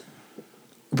on it.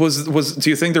 Do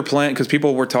you think they're planning, because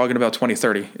people were talking about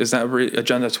 2030? Is that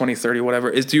Agenda 2030,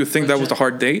 whatever? Do you think that was the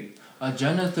hard date?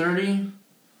 Agenda 30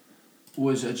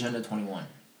 was Agenda 21.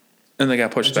 And they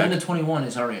got pushed back? Agenda 21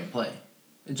 is already in play.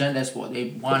 That's what they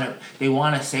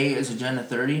want to say is Agenda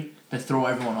 30 to throw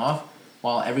everyone off,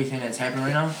 while everything that's happening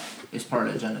right now is part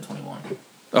of Agenda 21.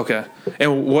 Okay.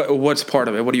 And what's part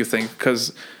of it? What do you think?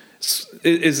 Because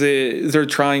they're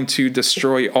trying to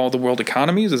destroy all the world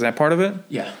economies? Is that part of it?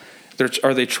 Yeah.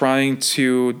 Are they trying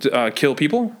to kill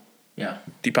people? Yeah.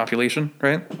 Depopulation,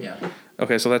 right? Yeah.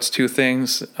 Okay, so that's two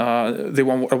things. They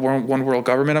want a one world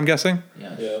government, I'm guessing?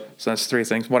 Yeah. So that's three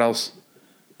things. What else?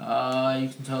 You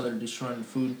can tell they're destroying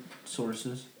food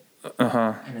sources.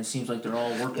 Uh-huh. And it seems like they're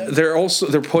all working.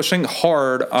 They're pushing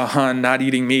hard on not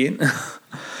eating meat.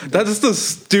 That's the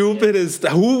stupidest.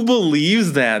 Who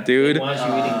believes that, dude? They want you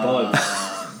eating bugs.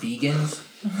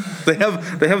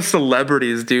 Vegans. They have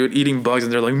celebrities, dude, eating bugs,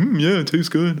 and they're like, yeah, it tastes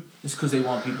good. It's because they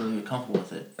want people to get comfortable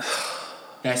with it.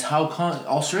 That's how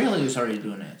Australia is already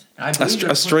doing it.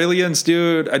 Australians,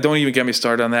 dude, don't even get me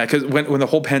started on that. Because when the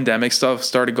whole pandemic stuff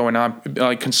started going on,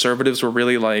 conservatives were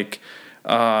really like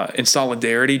in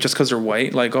solidarity just because they're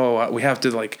white. Like, oh, we have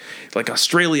to like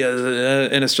Australia,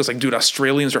 and it's just like, dude,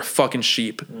 Australians are fucking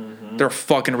sheep. Mm-hmm. They're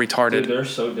fucking retarded. Dude, they're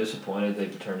so disappointed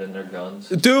they've turned in their guns.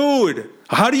 Dude,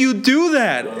 how do you do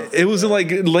that? It was in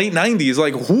like late 90s.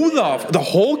 Like, who the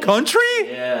whole country?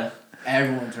 Yeah.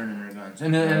 Everyone turned in their guns.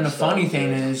 And the funny thing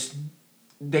is,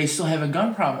 they still have a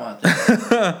gun problem out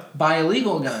there. Buy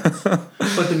illegal guns.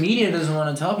 But the media doesn't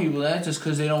want to tell people that just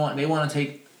because they want to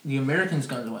take the Americans'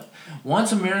 guns away.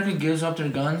 Once America gives up their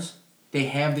guns, they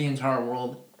have the entire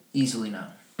world easily now.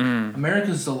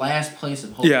 America's the last place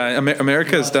of hope. Yeah,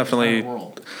 America is definitely...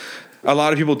 A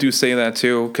lot of people do say that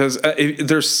too, because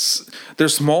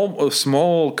there's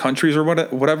small countries or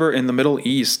whatever in the Middle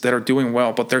East that are doing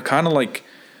well, but they're kind of like...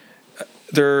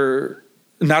 They're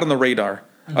not on the radar.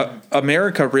 Mm-hmm.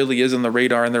 America really is on the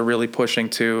radar, and they're really pushing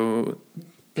to...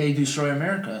 They destroy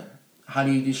America. How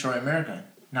do you destroy America?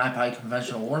 Not by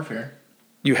conventional warfare.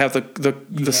 You have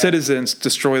the citizens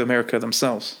destroy America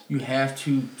themselves. You have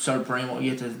to start brainwashing.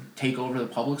 You have to take over the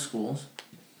public schools,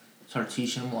 start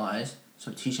teaching them lies,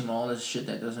 start teaching them all this shit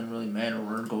that doesn't really matter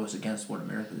or goes against what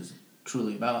America is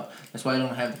truly about. That's why they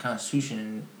don't have the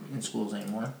Constitution in schools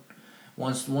anymore.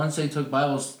 Once they took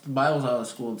Bibles out of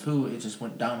school too, it just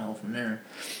went downhill from there.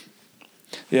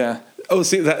 Yeah. Oh,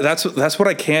 see, that's what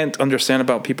I can't understand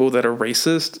about people that are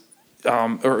racist.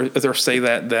 Or they say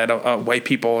that white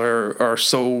people are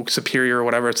so superior or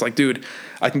whatever. It's like, dude,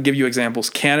 I can give you examples.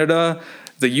 Canada,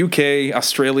 the UK,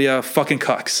 Australia, fucking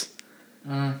cucks.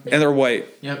 and they're white.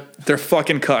 Yep. They're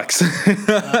fucking cucks.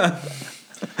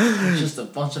 Just a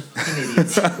bunch of fucking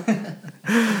idiots.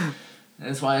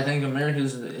 That's why I think America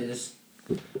is.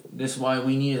 This is why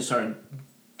we need to start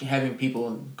having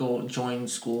people go join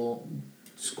school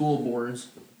board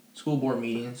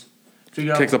meetings.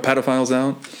 Figure Kick the pedophiles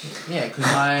out. Yeah, because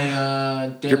my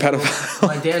Your pedophile.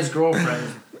 my dad's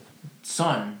girlfriend's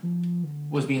son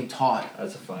was being taught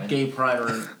That's a fine. gay pride or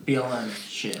BLM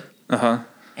shit. Uh-huh.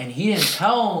 And he didn't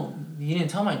tell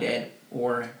my dad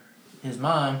or his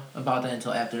mom about that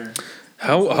until after.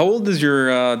 How old is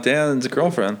your dad's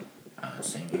girlfriend?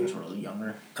 Same age, or a little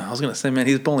younger. I was gonna say, man,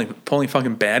 he's pulling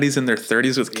fucking baddies in their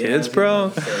 30s with kids,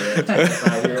 bro.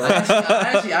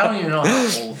 Actually, I don't even know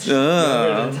how old.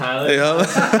 Younger than Tyler? Yeah.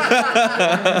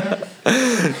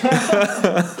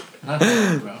 Not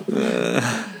that old,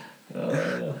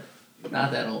 bro.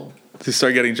 Not that old. You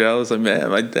start getting jealous, like,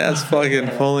 man, my dad's fucking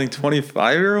pulling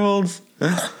 25-year-olds.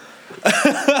 He's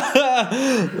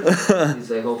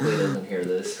like, hopefully he doesn't hear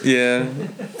this. Yeah.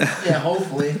 Yeah,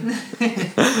 hopefully.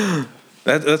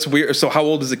 That's weird. So how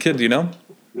old is the kid, do you know?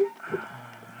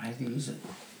 I think he's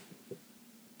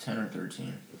 10 or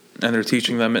 13. And they're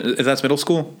teaching them, that's middle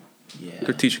school? Yeah.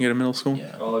 They're teaching it in middle school?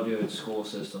 Yeah. Oh, dude, school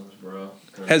systems, bro.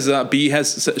 Has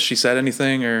she said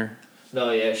anything, or?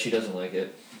 No, yeah, she doesn't like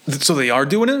it. So they are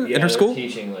doing it in her school?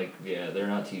 Teaching, they're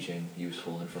not teaching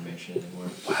useful information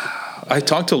anymore. Wow. I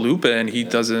talked to Lupe, and he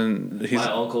doesn't.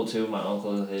 My uncle too. My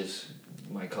uncle,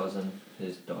 my cousin,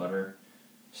 his daughter,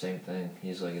 same thing.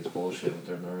 He's like, it's bullshit what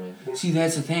they're learning. See,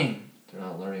 that's the thing. They're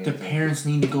not learning. The parents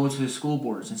need to go to the school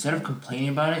boards. Instead of complaining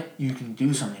about it, you can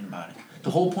do something about it.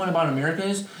 The whole point about America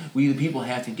is we, the people,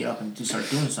 have to get up and to start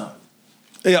doing something.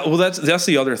 Yeah, well, that's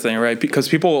the other thing, right? Because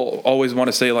people always want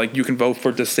to say, like, you can vote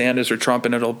for DeSantis or Trump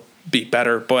and it'll be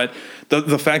better. But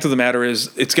the fact of the matter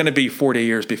is it's going to be 40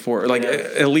 years before,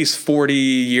 at least 40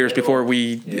 years before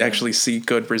we actually see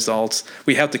good results.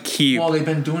 We have to keep... Well, they've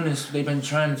been doing this. They've been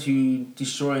trying to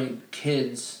destroy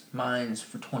kids' minds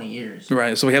for 20 years.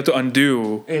 Right, so we have to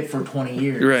undo... it for 20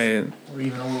 years. Right. Or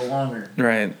even a little longer.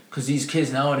 Right. Because these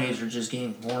kids nowadays are just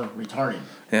getting more retarded.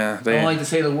 Yeah. I don't like to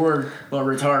say the word, but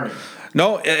retarded.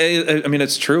 No, I mean,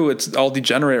 it's true. It's all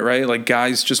degenerate, right? Like,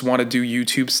 guys just want to do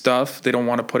YouTube stuff. They don't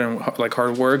want to put in, like,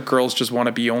 hard work. Girls just want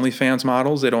to be OnlyFans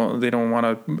models. They don't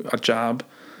want a job.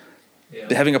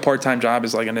 Yeah. Having a part-time job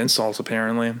is like an insult,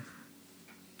 apparently.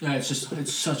 Yeah,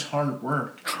 it's such hard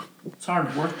work. It's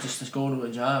hard work just to go to a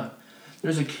job.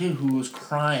 There's a kid who was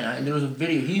crying. There was a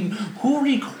video. Who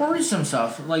records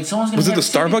himself? Like, someone's gonna. Was it the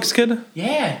Starbucks kid?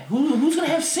 Yeah. Who's gonna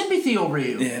have sympathy over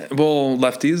you? Yeah. Well,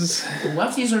 lefties.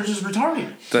 Lefties are just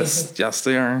retarded. Yes,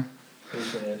 they are.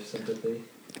 Who's gonna have sympathy?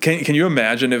 Can you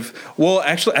imagine if? Well,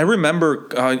 actually, I remember.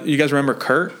 You guys remember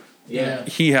Kurt? Yeah.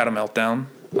 He had a meltdown.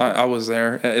 I was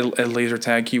there at laser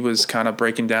tag. He was kind of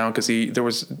breaking down because there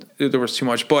was too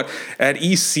much. But at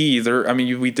EC,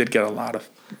 we did get a lot of.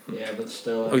 Yeah, but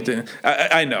still.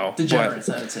 I know. Degenerates,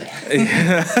 I would say.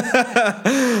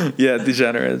 Yeah,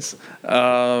 degenerates.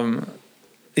 Yeah,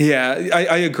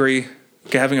 I agree.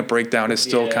 Having a breakdown is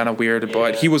still kind of weird,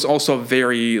 but he was also a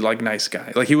very nice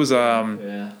guy. Like, he was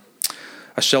a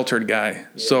sheltered guy. Yeah.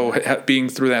 So being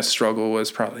through that struggle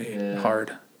was probably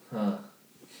hard. Huh.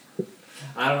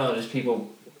 I don't know, just people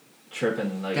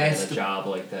tripping at a job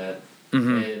like that.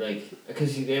 Mm-hmm.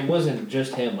 Because it wasn't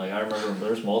just him. Like, I remember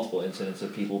there's multiple incidents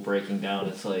of people breaking down.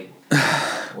 It's like,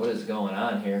 what is going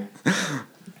on here?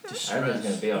 Everything's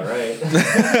gonna be all right.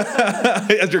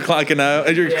 As you're clocking out,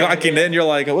 clocking in, you're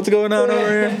like, what's going on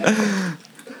over here?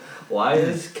 Why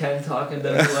is Ken talking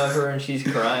to whoever and she's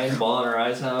crying, bawling her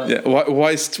eyes out? Yeah.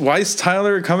 Why is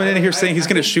Tyler coming in here saying he's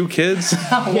gonna shoot kids?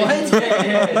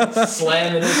 What?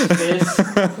 Slamming his fist.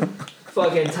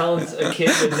 Fucking telling a kid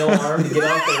with no arm to get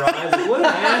off the ride. Like, what an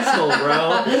asshole,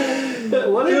 bro.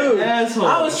 What an asshole.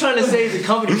 I was trying to save the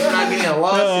company for not getting a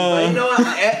lawsuit, but you know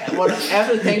what?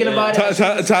 After thinking about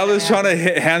it, Tyler's trying to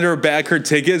hand her back her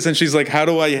tickets, and she's like, "How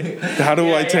do I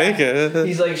take it?"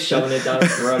 He's like shoving it down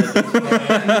his throat. He's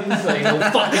like, "No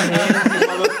fucking hands,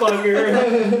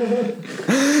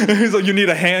 motherfucker." He's like, "You need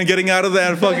a hand getting out of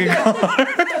that fucking car."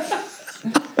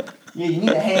 Yeah, you need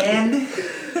a hand.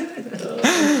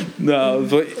 No,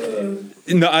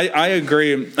 I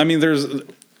agree. I mean,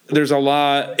 there's a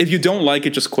lot. If you don't like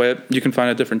it, just quit. You can find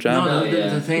a different job. No,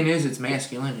 the thing is, it's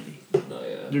masculinity. Oh,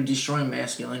 yeah. They're destroying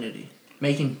masculinity,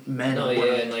 making men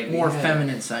more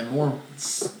feminine side, more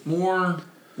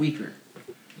weaker.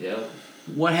 Yeah.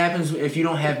 What happens if you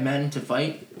don't have men to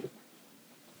fight?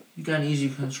 You got an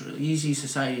easy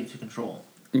society to control.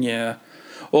 Yeah.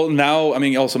 Well, now I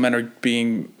mean, also men are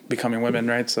becoming women,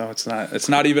 right? So it's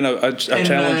not even a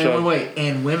challenge.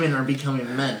 And women are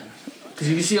becoming men. Because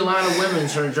you see a lot of women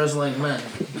start dressing like men.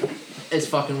 It's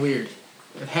fucking weird.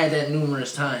 I've had that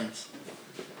numerous times.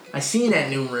 I've seen that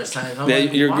numerous times. I'm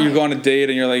like, you go on a date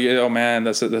and you're like, oh man,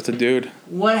 that's a dude.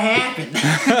 What happened?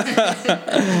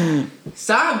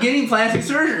 Stop getting plastic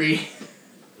surgery.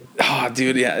 Oh,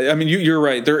 dude, yeah. I mean, you're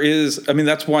right. There is. I mean,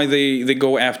 that's why they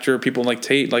go after people like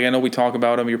Tate. Like, I know we talk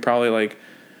about him. You're probably like,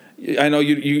 I know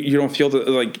you don't feel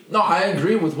like. No, I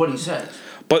agree with what he says.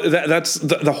 But that's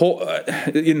the whole.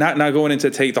 Not going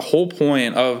into Tate. The whole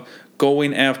point of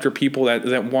going after people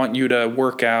that want you to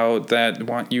work out, that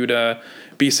want you to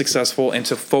be successful, and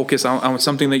to focus on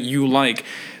something that you like.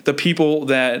 The people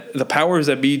the powers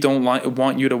that be don't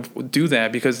want you to do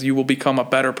that, because you will become a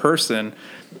better person.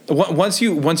 Once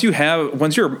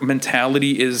your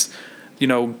mentality is,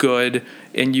 good,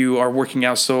 and you are working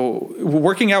out. So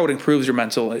working out improves your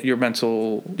mental. Yeah,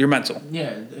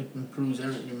 it improves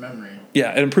your memory.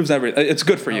 Yeah, it improves everything. It's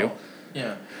good for you.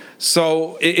 Yeah.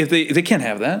 So if they can't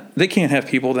have that, they can't have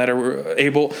people that are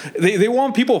able. They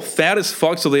want people fat as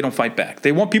fuck so they don't fight back.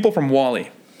 They want people from Wall-E.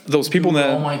 Those people that.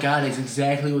 Oh my God, it's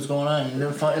exactly what's going on. And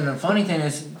the funny thing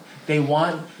is, they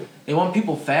want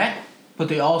people fat, but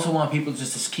they also want people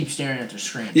just to keep staring at their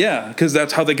screen. Yeah, because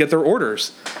that's how they get their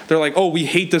orders. They're like, oh, we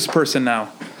hate this person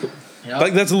now. Yep.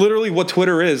 Like, that's literally what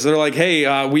Twitter is. They're like,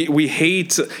 hey, we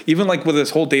hate, even like with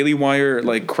this whole Daily Wire,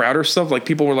 like Crowder stuff, like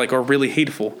people were like, are really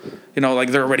hateful.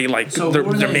 Like they're already like, they're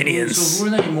minions. So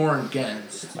who are they more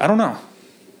against? I don't know.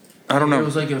 It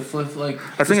was like a flip, like,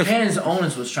 I think Candace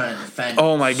Owens was trying to defend.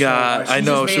 Oh my God, I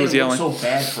know, she was yelling. So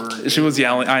bad for. She was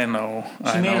yelling. I know.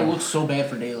 She made it look so bad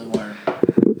for Daily Wire.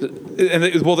 And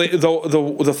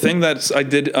the thing that I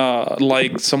did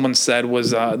like someone said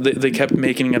was they kept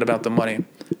making it about the money.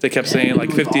 They kept saying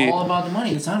like 50. It's all about the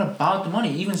money. It's not about the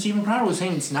money. Even Steven Crowder was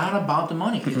saying it's not about the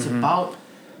money. It's about.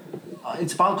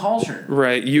 It's about culture.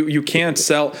 Right. You can't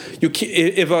sell. You can't,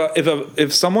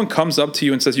 if someone comes up to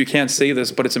you and says you can't say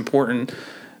this, but it's important,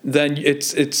 then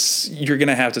you're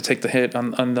gonna have to take the hit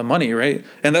on the money, right?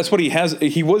 And that's what he has.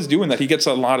 He was doing that. He gets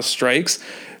a lot of strikes.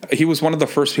 He was one of the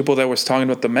first people that was talking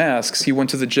about the masks. He went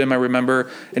to the gym, I remember,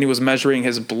 and he was measuring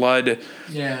his blood,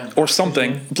 or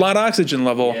something, blood oxygen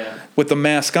level with the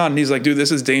mask on. And he's like, dude,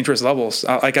 this is dangerous levels.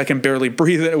 I can barely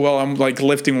breathe it while I'm like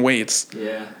lifting weights.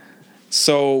 Yeah.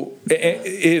 So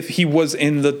if he was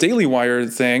in the Daily Wire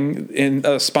thing and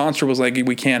a sponsor was like,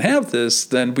 we can't have this,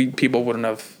 then people wouldn't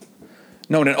have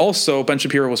known. And also, Ben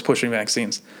Shapiro was pushing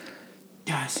vaccines.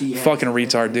 Yeah, see, fucking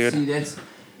retard, dude. See, that's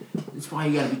why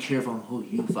you gotta be careful on who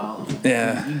you follow.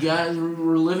 Yeah.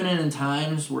 We're living in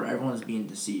times where everyone's being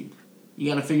deceived. You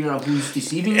gotta figure out who's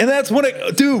deceiving. And that's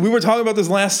what dude, we were talking about this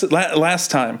last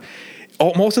time.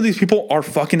 Most of these people are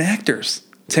fucking actors.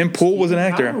 Tim Pool was an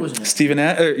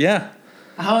actor. Yeah.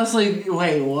 I was like,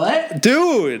 wait, what?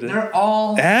 Dude. They're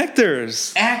all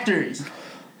actors.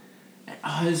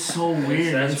 Oh, it's so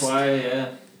weird. That's why,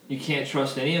 you can't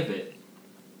trust any of it.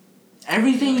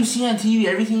 Everything you see on TV,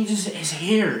 everything is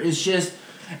here. It's just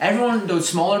everyone. Those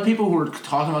smaller people who are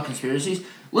talking about conspiracies,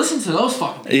 listen to those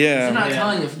fucking people. Yeah, they're not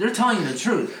telling you. They're telling you the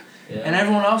truth, and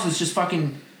everyone else is just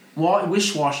fucking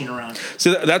wish-washing around.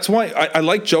 So that's why I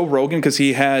like Joe Rogan, because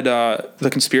he had the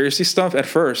conspiracy stuff at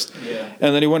first,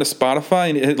 and then he went to Spotify,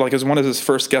 and as one of his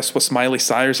first guests was Smiley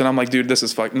Cyrus, and I'm like, dude, this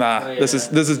is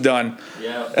this is done.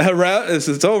 Yeah,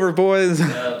 it's over, boys.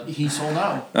 Yeah. He sold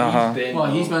out.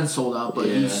 He's been sold out, but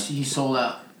he sold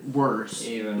out worse.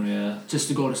 Even just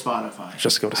to go to Spotify.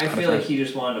 I feel like he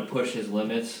just wanted to push his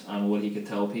limits on what he could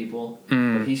tell people,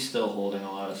 but he's still holding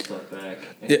a lot of stuff back,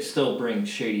 and he still brings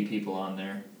shady people on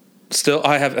there. Still,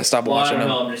 I stopped watching him.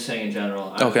 him. I'm just saying in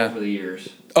general. Over the years.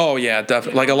 Oh yeah,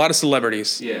 definitely. Like a lot of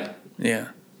celebrities. Yeah. Yeah.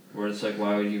 Where it's like,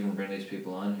 why would you even bring these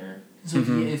people on here?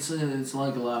 It's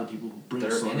like a lot of people who bring.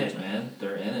 They're in it, man.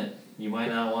 They're in it. You might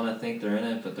not want to think they're in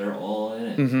it, but they're all in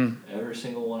it. Every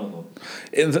single one of them.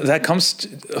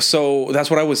 So that's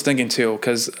what I was thinking too,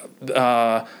 because they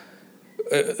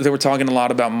were talking a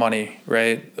lot about money,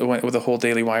 right, with the whole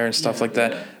Daily Wire and stuff like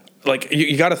that. Like,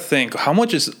 you got to think, how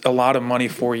much is a lot of money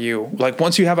for you? Like,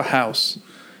 once you have a house,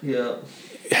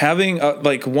 having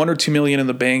like $1 or $2 million in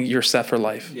the bank, you're set for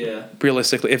life. Yeah.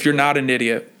 Realistically, if you're not an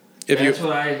idiot. That's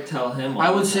what I tell him. I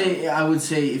would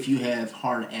say if you have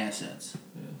hard assets,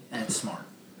 that's smart.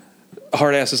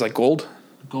 Hard assets like gold.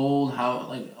 Gold,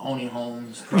 like owning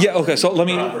homes. Yeah. Okay. So let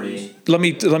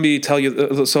me tell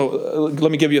you. So let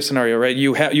me give you a scenario. Right.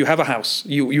 You have a house.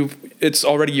 It's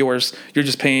already yours. You're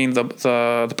just paying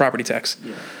the property tax.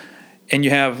 Yeah. And you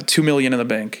have $2 million in the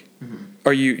bank.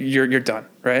 Or you're done.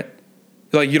 Right.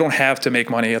 Like, you don't have to make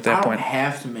money at that I don't point.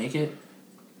 have to make it.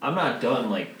 I'm not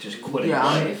done like just quitting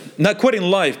life. Not quitting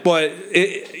life, but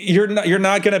you're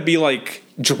not going to be like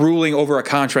drooling over a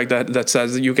contract that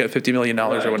says that you get $50 million or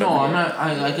whatever. No, I'm not.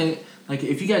 I can, like,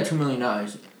 if you got $2 million,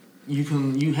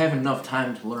 you have enough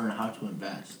time to learn how to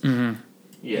invest. Mm-hmm.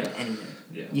 Yeah. Anything.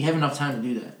 Yeah. You have enough time to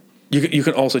do that. You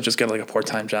can also just get like a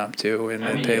part-time job too, and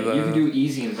pay the. You can do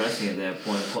easy investing at that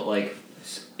point. Put like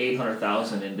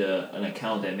 $800,000 into an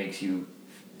account that makes you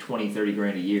 $20-30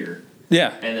 grand a year.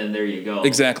 Yeah. And then there you go.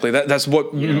 Exactly. That's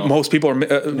what most people are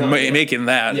making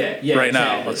that right exactly.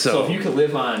 now. So if you could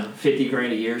live on $50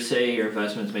 grand a year, say your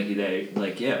investments make you that,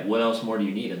 like, what else more do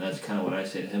you need? And that's kind of what I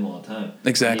say to him all the time.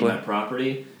 Exactly. I need my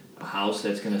property, a house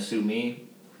that's going to suit me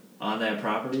on that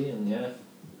property,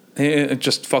 and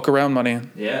just fuck around money.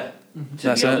 Yeah. To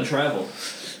That's be able it. to travel.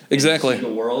 Exactly. See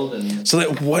the world and. So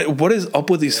that what is up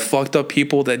with these fucked up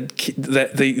people that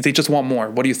they just want more?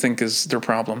 What do you think is their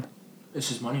problem? It's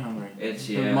just money hungry. It's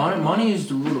money is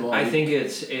the root of all. I think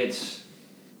it's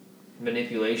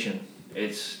manipulation.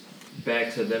 It's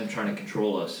back to them trying to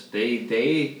control us.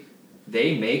 They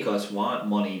make us want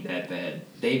money that bad.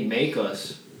 They make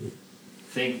us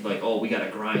think like, oh, we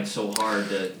gotta grind so hard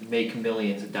to make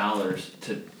millions of dollars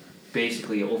to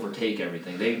basically overtake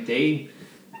everything.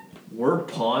 We're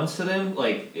pawns to them,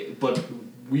 like, but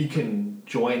we can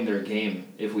join their game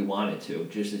if we wanted to,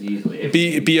 just as easily.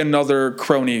 Be another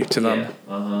crony to them.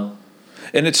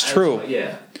 And it's true.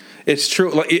 It's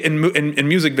true. Like in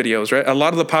music videos, right? A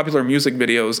lot of the popular music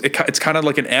videos, it's kind of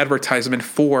like an advertisement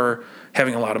for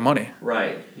having a lot of money.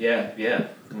 Right. Yeah. Yeah.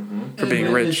 Mm-hmm. For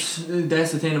being rich.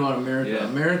 That's the thing about America. Yeah.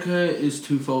 America is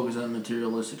too focused on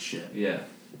materialistic shit. Yeah.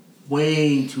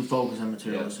 Way too focused on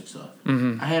materialistic stuff.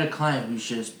 Mm-hmm. I had a client who's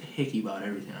just picky about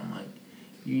everything. I'm like,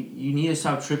 you need to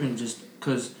stop tripping just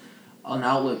because an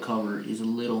outlet cover is a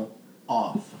little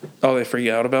off. Oh, they freak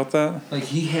out about that? Like,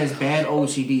 he has bad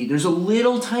OCD. There's a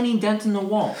little tiny dent in the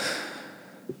wall.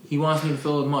 He wants me to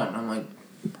fill it with mud. And I'm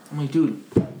like, dude,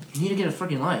 you need to get a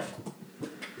freaking life.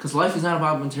 Because life is not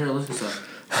about materialistic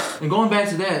stuff. And going back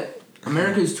to that,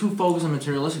 America is too focused on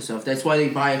materialistic stuff. That's why they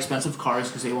buy expensive cars,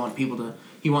 because they want people to...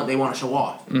 They want to show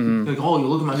off. Mm-hmm. Like, oh, you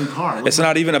look at my new car. It's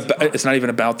not even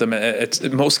about them. It's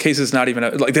in most cases not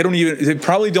even like they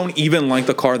probably don't even like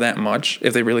the car that much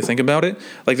if they really think about it.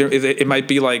 Like it might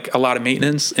be like a lot of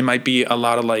maintenance. It might be a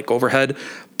lot of like overhead,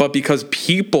 but because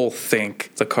people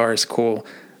think the car is cool,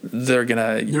 they're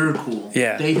cool.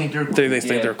 Yeah, they think they're cool. They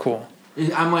think they're cool.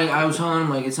 I was telling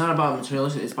them, like, it's not about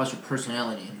materialistic. It's about your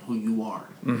personality and who you are.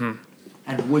 Mm-hmm.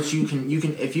 And what you can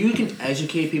if you can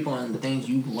educate people on the things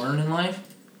you learn in life.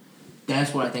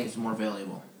 That's what I think is more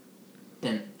valuable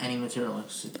than any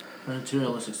materialistic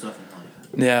stuff in life.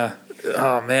 Yeah.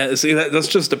 Oh, man. See, that's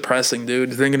just depressing,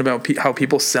 dude. Thinking about how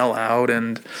people sell out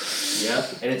and... Yeah,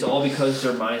 and it's all because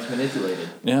their mind's manipulated.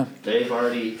 Yeah.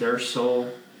 They're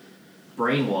so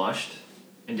brainwashed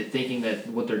into thinking that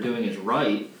what they're doing is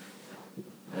right,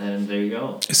 and there you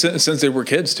go. Since they were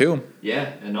kids, too.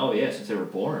 Yeah, since they were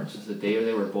born, since the day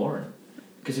they were born.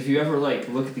 Because if you ever, like,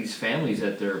 look at these families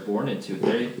that they're born into,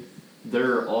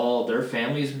 their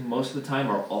families most of the time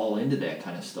are all into that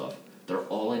kind of stuff. They're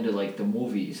all into like the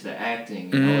movies, the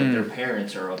acting. You know, like their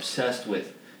parents are obsessed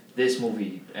with this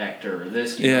movie actor or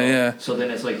this. You know? Yeah. So then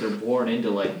it's like they're born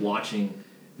into like watching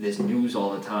this news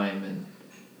all the time and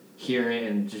hearing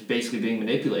and just basically being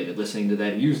manipulated, listening to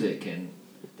that music and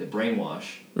the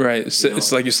brainwash. Right.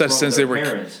 It's like you said, since they were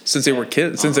kids, since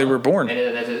they were born.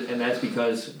 And that's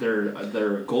because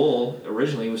their goal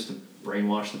originally was to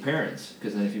brainwash the parents,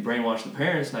 because then if you brainwash the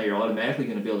parents, now you're automatically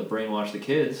going to be able to brainwash the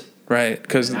kids. Right,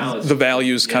 because the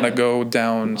values kind of go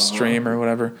downstream or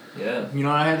whatever. Yeah. You know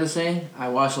what I had to say? I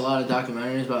watched a lot of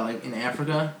documentaries about like in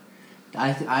Africa.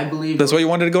 I believe that's why you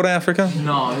wanted to go to Africa.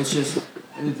 No, it's just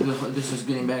this is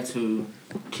getting back to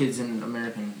kids in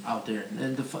American out there.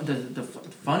 The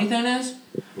funny thing is,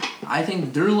 I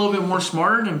think they're a little bit more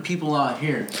smarter than people out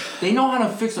here. They know how to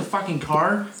fix a fucking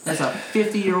car. That's a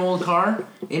 50-year-old car.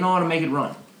 They know how to make it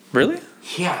run. Really?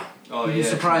 Yeah. Oh, you'd be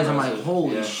surprised. I'm like,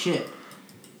 holy shit.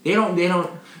 They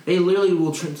literally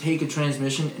will take a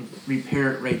transmission and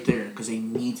repair it right there because they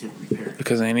need to repair it.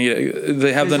 Because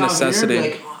they have the necessity.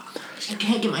 Here, like, I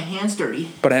can't get my hands dirty.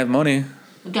 But I have money.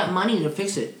 I got money to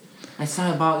fix it. That's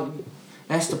not about...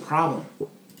 That's the problem.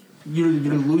 You're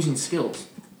losing skills.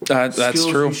 That's skills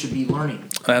true. You should be learning.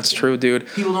 That's true, dude.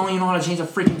 People don't even know how to change a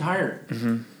freaking tire.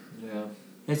 Mm-hmm. Yeah.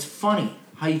 It's funny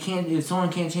how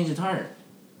someone can't change a tire.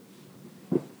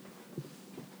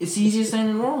 It's the easiest thing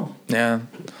in the world. Yeah.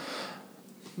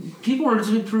 People are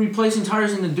replacing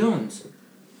tires in the dunes,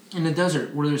 in the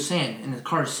desert where there's sand and the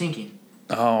car's sinking.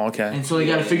 Oh, okay. And so they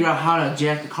got to figure out how to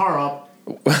jack the car up.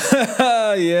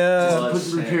 Yeah. Put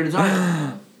the repair the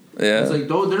tire. Yeah. It's like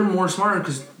they're more smarter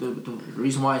because the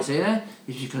reason why I say that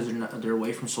is because they're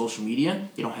away from social media.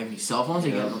 They don't have any cell phones.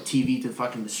 They got no TV to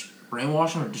fucking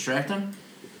brainwash them or distract them.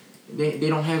 They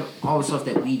don't have all the stuff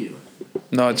that we do.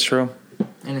 No, it's true.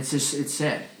 And it's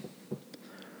sad.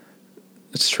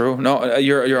 It's true. No,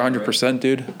 you're 100%,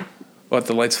 dude. What,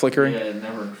 the light's flickering? Yeah, it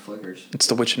never flickers. It's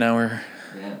the witching hour.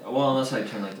 Yeah. Well, unless I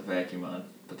turn like the vacuum on,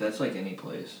 but that's like any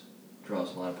place.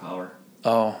 Draws a lot of power.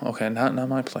 Oh, okay. Not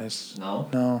my place. No.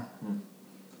 No.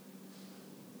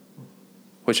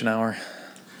 Witching hour.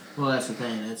 Well, that's the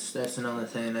thing. That's another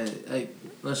thing.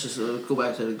 Let's just go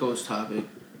back to the ghost topic.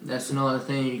 That's another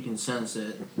thing you can sense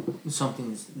that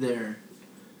something's there.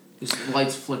 Just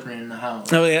lights flickering in the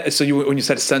house. Oh yeah. So when you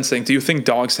said sensing, do you think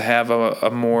dogs have a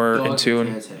more in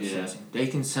tune? Dogs and cats have sensing. They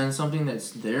can sense something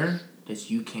that's there that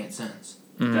you can't sense.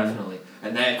 Definitely,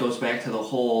 and that goes back to the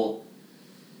whole,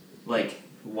 like,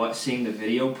 seeing the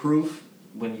video proof.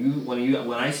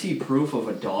 When I see proof of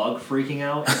a dog freaking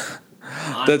out.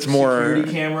 On That's more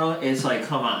security camera. It's like,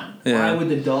 come on. Yeah. Why would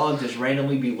the dog just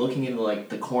randomly be looking into like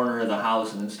the corner of the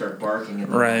house and then start barking?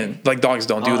 And right. Like dogs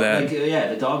don't do that.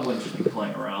 The dog wouldn't just be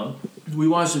playing around. We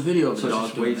watched a video of the dog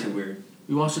it's doing way that. too weird.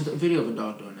 We watched a video of a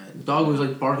dog doing that. The dog was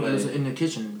like barking. It was in the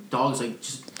kitchen. The dog's like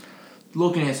just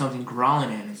looking at something,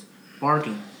 growling at it,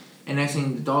 barking. And next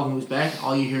thing the dog moves back,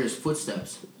 all you hear is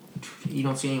footsteps. You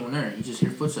don't see anyone there. You just hear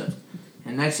footsteps.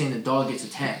 And next thing the dog gets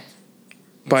attacked.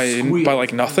 By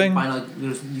like nothing? By like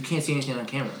you can't see anything on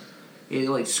camera. It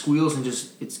like squeals and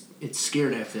just it's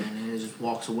scared after that and it just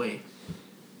walks away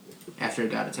after it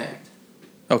got attacked.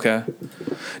 Okay.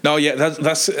 No, yeah,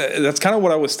 that's kind of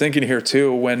what I was thinking here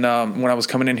too when I was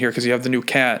coming in here because you have the new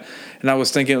cat and I was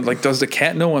thinking like, does the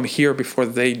cat know I'm here before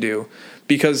they do?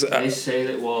 Because they say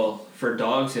that for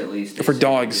dogs at least. For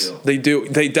dogs, they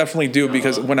definitely do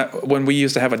because when we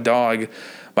used to have a dog.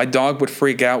 My dog would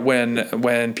freak out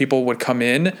when people would come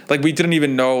in. Like, we didn't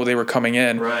even know they were coming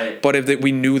in. Right. But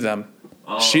we knew them.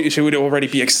 Oh. She would already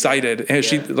be excited. And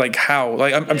she, like, how?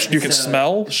 Like, I'm sure you can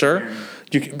smell, sure.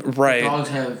 Right. Dogs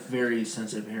have very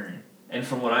sensitive hearing. And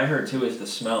from what I heard, too, is the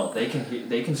smell. They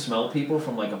can smell people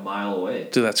from, like, a mile away.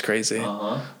 Dude, that's crazy.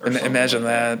 Uh-huh. Imagine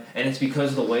like that. And it's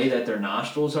because of the way that their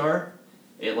nostrils are.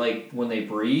 It, like, when they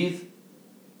breathe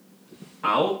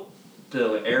out,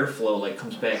 the airflow like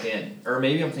comes back in, or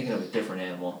maybe I'm thinking of a different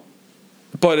animal.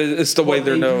 But it's the way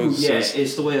their nose. Yeah,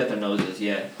 it's the way that their nose is.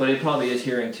 Yeah, but it probably is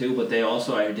hearing too. But they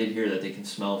also, I did hear that they can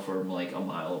smell from like a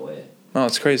mile away. Oh,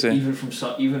 it's crazy. Even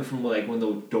from like when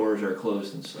the doors are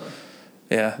closed and stuff.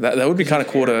 Yeah, that would be kind of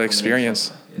cool to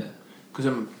experience. Yeah. Because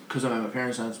I'm at my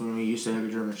parents' house when we used to have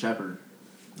a German Shepherd.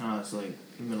 It's like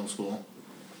in middle school.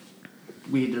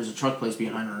 There's a truck place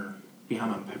behind my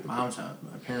mom's house,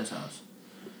 my parents' house.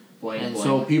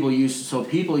 So people used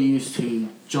to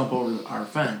jump over our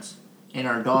fence, and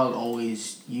our dog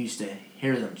always used to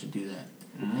hear them to do that,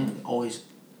 and always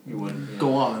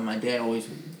go up. And my dad always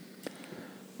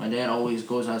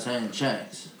goes outside and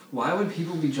checks. Why would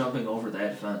people be jumping over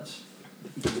that fence?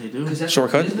 Because they do. Because that's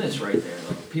shortcut business right there.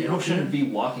 Though. People shouldn't be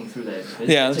walking through that.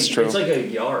 Yeah, that's true. It's like a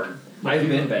yard. I've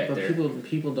been back there.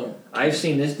 People don't. I've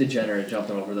seen this degenerate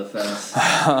jumping over the fence.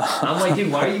 I'm like,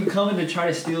 dude, why are you coming to try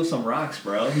to steal some rocks,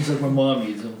 bro? He's like, my mom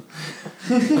needs them.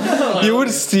 Like, you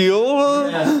would steal?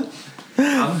 Yeah.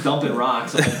 I'm dumping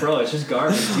rocks. I'm like, bro, it's just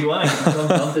garbage. Do you want to come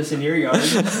dump this in your yard?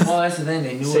 Well, that's the thing.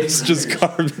 They knew it's just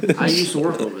garbage. I used to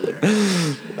work over there.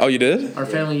 Oh, you did? Our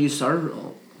family used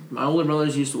to. My older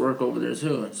brothers used to work over there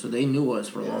too, so they knew us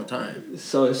for a long time.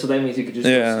 So that means you could just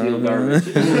go steal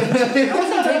garbage. I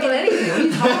wasn't taking anything. What are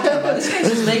you talking about? This guy's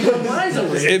just making up lies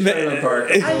over here.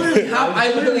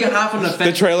 I literally hop on the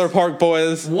fence. The trailer park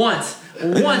boys. Once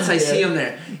I see him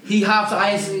there. He hops.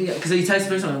 Because he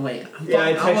texts me something. I'm like,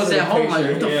 I was at home. Like,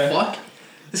 what the fuck?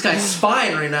 This guy's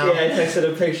spying right now. Yeah, I texted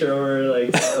a picture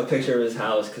a picture of his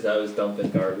house because I was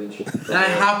dumping garbage. And I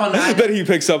hop on. That he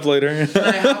picks up later. Then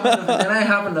I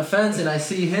hop on the fence and I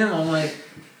see him. I'm like,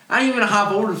 I don't even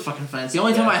hop over the fucking fence. The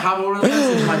only time I hop over the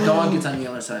fence is my dog gets on the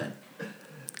other side.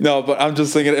 No, but I'm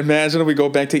just thinking, imagine if we go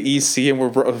back to EC and we're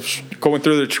going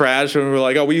through the trash and we're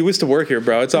like, oh, we used to work here,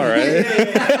 bro. It's all right.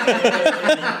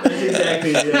 That's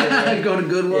exactly. Yeah. Go to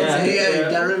Goodwill and say,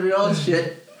 yeah, got rid of your own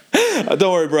shit.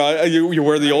 Don't worry, bro. You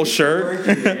wear the old shirt.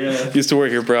 Yeah. Used to work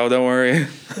here, bro. Don't worry. I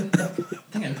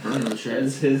think I burned those shirts.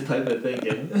 That's his type of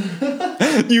thinking.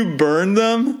 You burned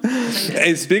them?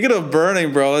 Hey, speaking of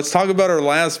burning, bro, let's talk about our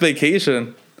last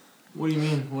vacation. What do you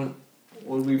mean? What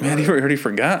did we burn? Man, you already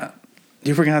forgot.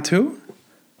 You forgot too?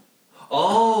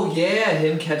 Oh, yeah,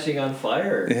 him catching on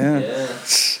fire. Yeah.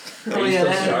 Are you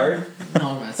still scarred? No,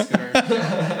 I'm not scared.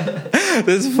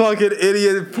 This fucking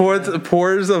idiot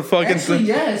pours a fucking Actually,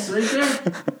 yes, right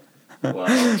there.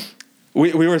 Wow.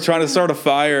 We were trying to start a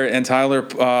fire, and Tyler,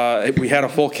 we had a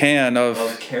full can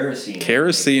of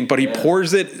kerosene. but he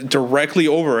pours it directly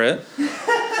over it.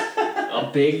 A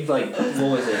big, like, what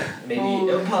was it? Maybe,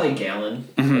 it was probably a gallon.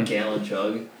 A gallon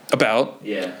jug. About.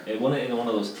 Yeah. It went in one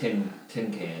of those tin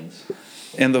cans.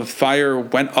 And the fire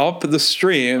went up the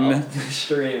stream.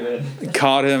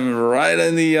 Caught him right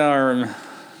in the arm.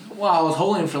 Well, I was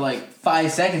holding it for like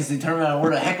 5 seconds to determine where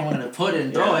the heck I'm going to put it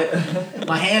and throw it.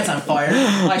 My hand's on fire.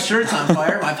 My shirt's on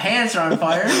fire. My pants are on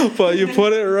fire. But you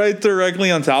put it right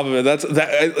directly on top of it.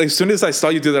 As soon as I saw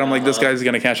you do that, I'm like, this guy's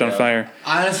gonna catch on fire.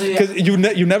 Honestly, because you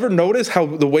never notice how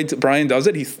the way Brian does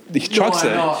it. He chucks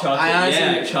it. I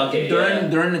honestly chuck it.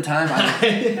 During the time,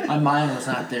 my mind was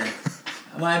not there.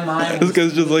 My mind. This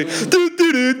guy's just like do.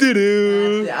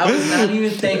 I was not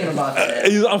even thinking about that.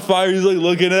 He's on fire. He's like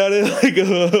looking at it like.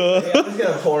 I'm just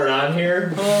gonna pour it on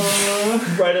here,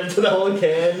 right into the whole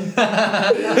can.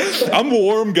 I'm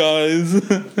warm, guys.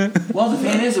 Well, the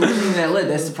thing is, it wasn't even that lit.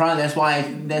 That's the problem. That's why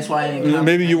I didn't come.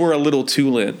 Maybe you were a little too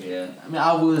lit. Yeah. I mean,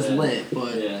 I was lit,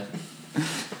 but. Yeah.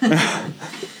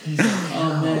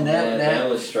 Oh man, that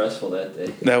was stressful that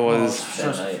day. That was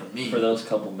stressful for me. For those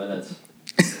couple minutes.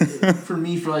 For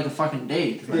me, for like a fucking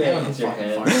day.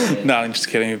 No, I'm just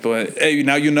kidding. But hey,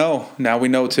 now you know. Now we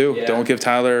know too. Yeah. Don't give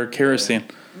Tyler kerosene.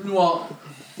 Well,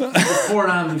 you pour it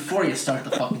on before you start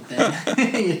the fucking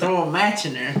thing. You throw a match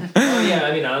in there. Oh yeah,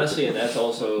 I mean honestly, and that's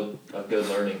also a good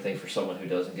learning thing for someone who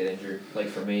doesn't get injured. Like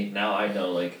for me, now I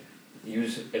know like.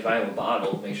 If I have a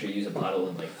bottle, make sure you use a bottle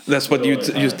and like. That's what you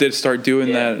did start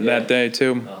doing that day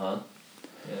too. Yeah.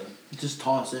 Just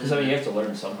toss it. Because I mean, you have to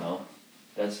learn somehow.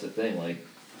 That's the thing, like.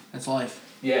 That's life.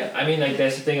 Yeah, I mean, like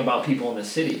that's the thing about people in the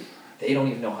city. They don't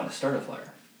even know how to start a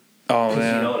fire. Oh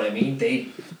man. You know what I mean?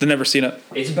 They've never seen it.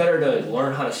 It's better to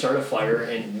learn how to start a fire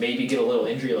and maybe get a little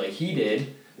injury like he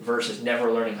did, versus never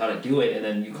learning how to do it and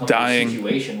then you come to a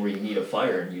situation where you need a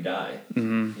fire and you die.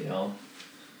 Mm-hmm. You know.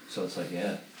 So it's like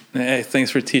Hey,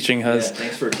 thanks for teaching us. Yeah,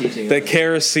 thanks for teaching us. The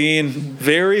kerosene,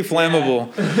 very flammable.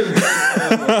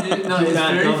 No, it's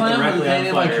very flammable. The thing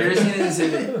about kerosene is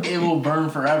it will burn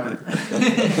forever.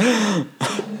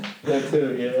 That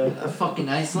too, yeah.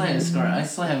 I still have a scar. I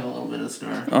still have a little bit of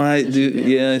scar. Oh, I do.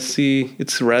 Yeah, I see.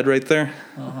 It's red right there.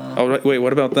 Uh-huh. Oh, wait.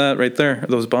 What about that right there? Are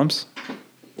those bumps?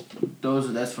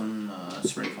 That's from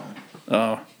spray foam.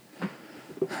 Oh.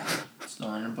 Still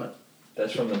on your butt.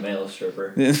 That's from the male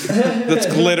stripper. That's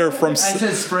glitter from. I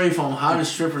said spray foam. How does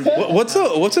stripper? What's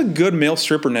a good male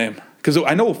stripper name? Because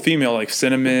I know a female like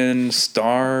Cinnamon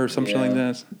Star or something like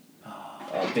that.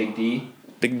 Big D.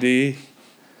 Big D.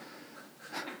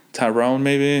 Tyrone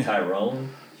maybe. Tyrone.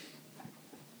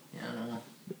 Yeah, I don't know.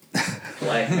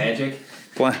 Black Magic.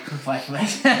 Black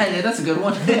Magic. Yeah, that's a good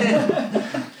one.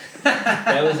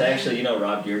 That was actually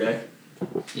Rob Deerdeck.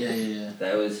 Yeah.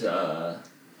 That was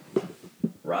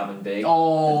Robin Big.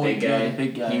 Oh, the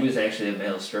big guy. He was actually a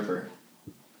male stripper.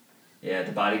 Yeah,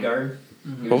 the bodyguard.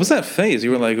 Mm-hmm. What was that phase?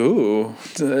 You were like, ooh.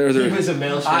 He was a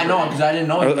male stripper. I know, because I didn't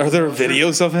know. Are there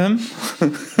videos of him?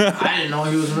 I didn't know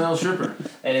he was a male stripper.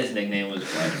 And his nickname was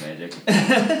Black Magic.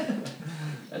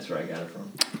 That's where I got it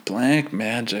from. Black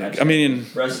Magic. I mean...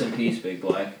 Rest in peace, Big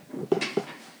Black.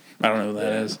 I don't know who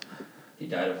that is. He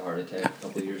died of a heart attack a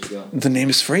couple years ago. The name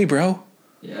is free, bro.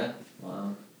 Yeah,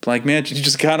 wow. Black Magic. You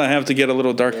just kind of have to get a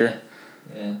little darker.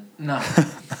 Yeah. No.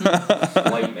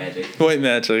 White Magic. White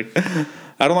Magic.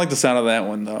 I don't like the sound of that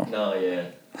one, though. No,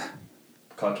 yeah.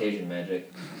 Caucasian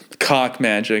Magic. Cock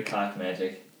Magic. Cock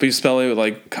Magic. But you spell it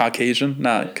like Caucasian,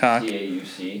 not cock.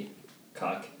 C-A-U-C.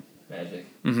 Cock Magic.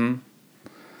 Mm-hmm.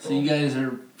 So you guys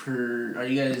are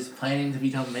you guys planning to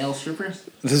become male strippers?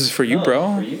 This is for you,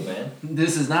 bro. For you, man.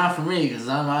 This is not for me because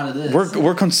I'm out of this.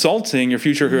 We're consulting your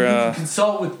future.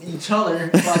 Consult with each other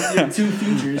about your two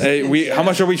futures. Hey, how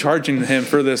much are we charging him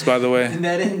for this? By the way,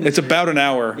 it's about an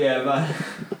hour. Yeah, about.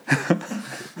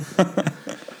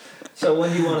 So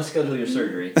when do you want to schedule your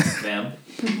surgery, ma'am?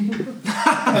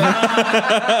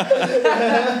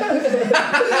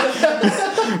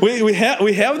 we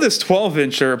have this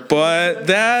 12-incher, but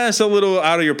that's a little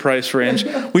out of your price range.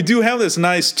 We do have this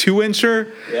nice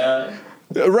 2-incher. Yeah.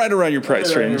 Right around your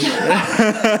price range.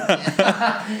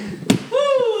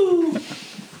 Woo!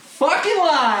 Fucking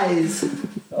lies.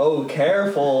 Oh,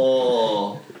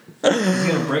 careful. He's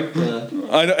gonna break the.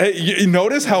 I know. Hey, you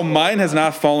notice how mine has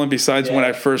not fallen besides when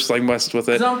I first messed with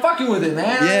it. Cause I'm fucking with it,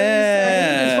 man.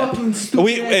 Yeah. I fucking stupid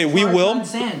we will.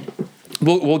 sand.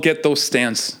 We'll get those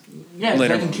stands. Yeah,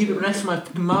 later. I can keep it next to my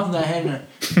fucking mouth without having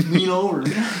to lean over.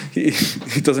 He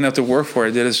doesn't have to work for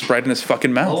it. It's right in his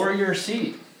fucking mouth. Lower your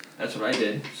seat. That's what I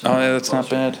did. Oh, yeah, that's not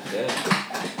bad. Yeah.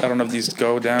 I don't know if these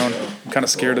go down. I'm kind of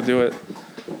scared to do it.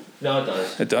 No, it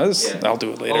does. It does? Yeah. I'll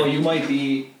do it later. Oh, you might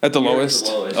be At the you're lowest?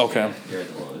 At the lowest. Okay. Yeah, you're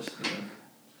at the lowest. Yeah.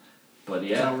 But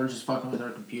yeah. So we're just fucking with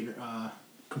our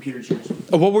computer chairs.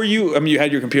 What were you? I mean, you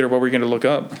had your computer. What were you going to look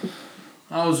up?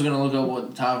 I was gonna look up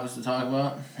what topics to talk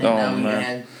about, and Oh, now we man.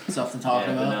 had stuff to talk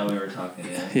Yeah, but about. now we were talking.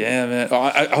 Yeah. Yeah, man.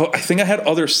 I think I had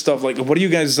other stuff. Like, what do you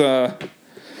guys?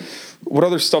 What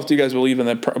other stuff do you guys believe in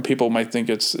that people might think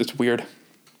it's weird?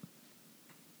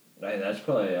 Right, that's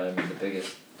probably the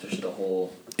biggest. Just the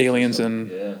whole Aliens system.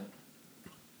 and yeah.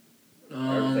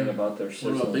 Everything about their What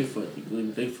system. about Bigfoot? Do you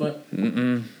believe in Bigfoot?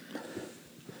 mm-mm.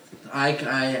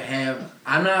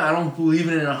 I don't believe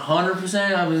in it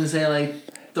 100%. I'm gonna say like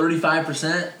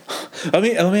 35%. Let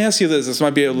me ask you this. This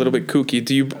might be a little bit kooky.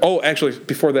 Do you? Oh, actually,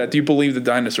 before that, do you believe the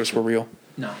dinosaurs were real?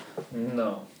 No.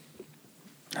 No.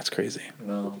 That's crazy.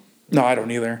 No. No, I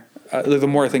don't either. The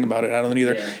more I think about it, I don't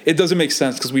either. Yeah. It doesn't make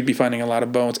sense because we'd be finding a lot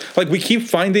of bones. Like, we keep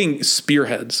finding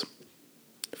spearheads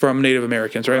from Native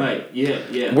Americans, right? Right. Yeah.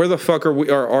 Yeah. Where the fuck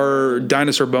are our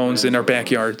dinosaur bones in our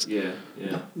backyards? Yeah.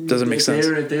 Yeah. Doesn't make sense.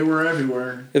 If they were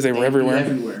everywhere. If they were everywhere,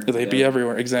 they'd be Yeah.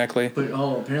 everywhere. Exactly. But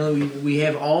apparently we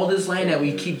have all this land that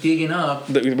we keep digging up.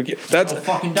 That's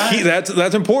fucking key, dinosaurs.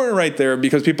 that's important right there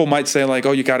because people might say like,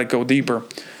 oh, you got to go deeper,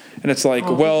 and it's like,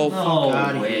 well, No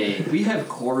outta way. We have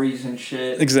quarries and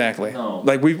shit. exactly. No.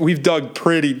 Like we've dug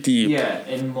pretty deep. Yeah,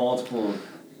 in multiple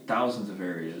thousands of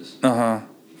areas Uh huh.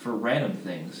 for random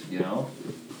things. You know.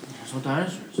 There's no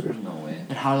dinosaurs. There's no way.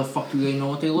 And how the fuck do they know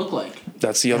what they look like?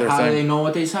 That's the And other how do they thing. know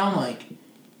what they sound like?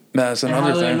 That's And how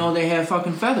another do they thing. know they have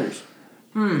fucking feathers?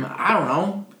 I don't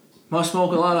know. Must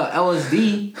smoke a lot of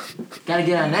LSD. Gotta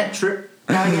get on that trip.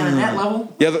 Gotta get on that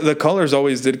level. Yeah, the colors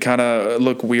always did kind of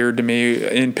look weird to me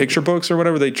in picture books or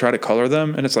whatever. They try to color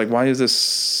them, and it's like, why is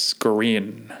this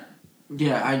green?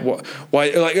 Yeah, Why?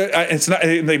 Like, it's not.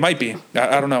 They might be.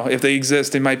 I don't know if they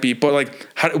exist. They might be. But like,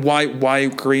 why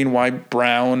green? Why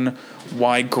brown?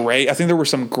 Why gray? I think there were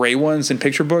some gray ones in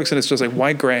picture books, and it's just like,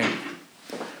 why gray?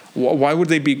 Why would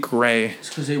they be gray? it's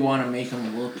because they want to make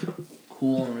them look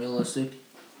cool and realistic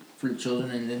for the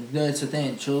children, and then that's the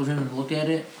thing. Children look at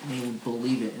it and they would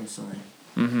believe it instantly.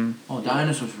 Mm-hmm. Oh,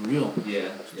 dinosaurs are real. Yeah.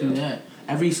 Do that.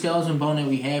 Every skeleton bone that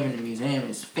we have in the museum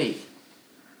is fake.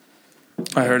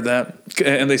 I heard that,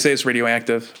 and they say it's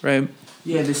radioactive, right?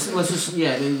 Yeah, they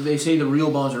say the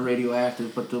real bones are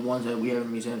radioactive, but the ones that we have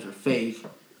in museums are fake.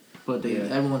 But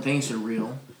everyone thinks they're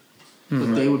real.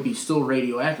 But they would be still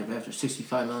radioactive after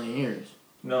 65 million years.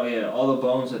 No, yeah. All the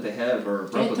bones that they have are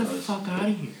replicas. Get the fuck out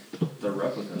of here. They're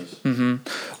replicas. Mm-hmm.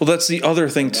 Well, that's the other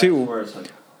thing That's too. where it's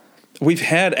like, We've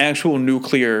had actual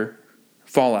nuclear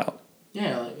fallout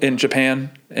Yeah. Like, in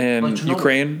Japan and Like Chernobyl.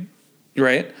 Ukraine,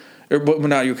 right? Well,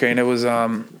 not Ukraine. It was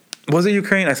it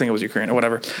Ukraine? I think it was Ukraine or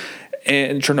whatever.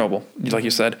 And Chernobyl, like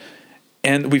you said,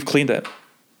 and we've cleaned it.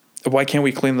 Why can't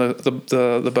we clean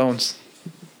the bones?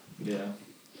 yeah.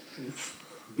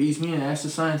 beats me and ask the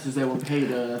scientists that were paid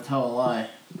to tell a lie.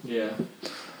 Yeah.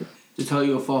 To tell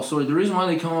you a false story. The reason why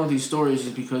they come up with these stories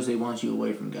is because they want you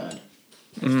away from God.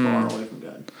 Far away from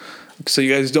God. So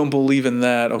you guys don't believe in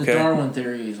that, okay? The Darwin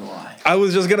theory is a lie. I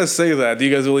was just gonna say that. Do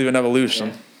you guys believe in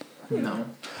evolution? No.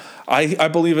 I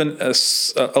believe in a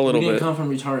little We didn't bit. come from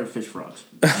retarded fish frogs.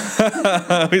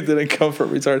 We didn't come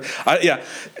from retarded. Yeah.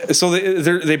 So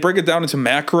they break it down into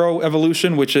macro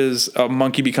evolution, which is a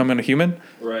monkey becoming a human,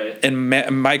 Right. and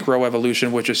micro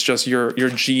evolution, which is just your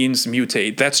genes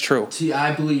mutate. That's true. See,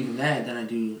 I believe in that than I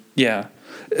do. Yeah.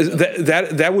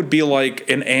 That would be like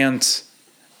an ant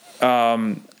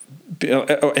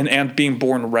being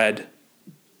born red.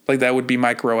 Like that would be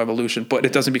microevolution, but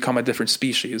it doesn't become a different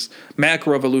species.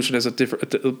 Macroevolution is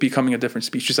becoming a different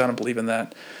species. I don't believe in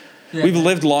that. Yeah, We've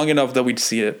lived long enough that we'd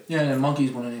see it. Yeah, and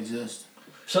monkeys wouldn't exist.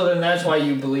 So then that's why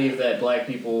you believe that black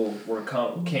people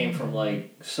came from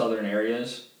like southern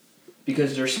areas,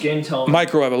 because their skin tone.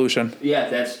 Microevolution. Yeah,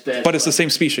 that's. But it's the same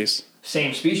species.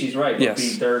 Same species, right? But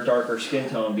Yes. They're darker skin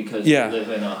tone because Yeah. they live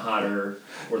in a hotter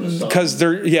where the sun. Because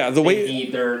they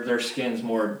need their skin's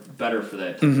more better for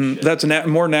that. Type of shit. that's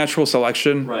more natural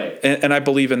selection, Right. And I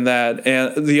believe in that.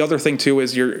 And the other thing too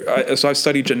is so I've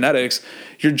studied genetics.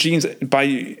 Your genes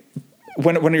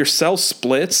when your cell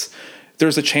splits,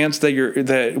 there's a chance that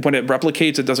when it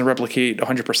replicates, it doesn't replicate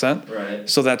 100%. Right.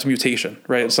 So that's mutation,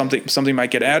 right? Something might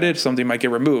get added, something might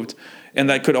get removed, and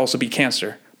that could also be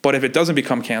cancer. But if it doesn't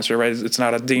become cancer, right, it's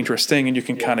not a dangerous thing, and you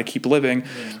can kind of keep living.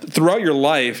 Yeah. Throughout your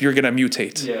life, you're going to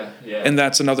mutate. Yeah, yeah. And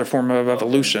that's another form of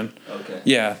evolution. Okay.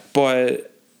 Yeah,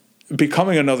 but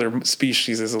becoming another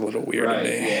species is a little weird to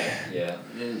me. Yeah.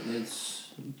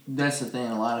 That's the thing.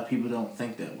 A lot of people don't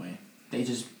think that way. They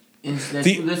just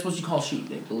that's what you call sheep.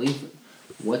 They believe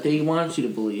what they want you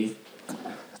to believe.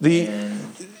 And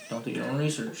don't do your own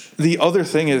research. The other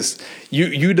thing is,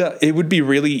 it would be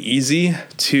really easy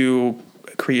to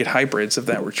create hybrids if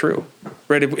that were true,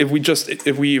 right?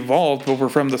 If we evolved, but we're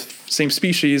from the same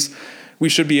species, we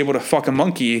should be able to fuck a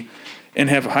monkey and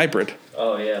have a hybrid.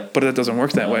 Oh yeah. But it doesn't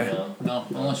work that way. No,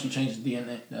 unless you change the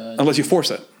DNA. Unless you force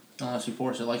it. Unless you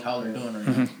force it, like how they're doing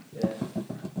right now. Yeah.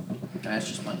 That's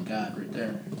just my God right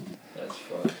there. That's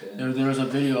fucked. Yeah. There was a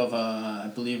video of I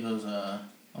believe it was a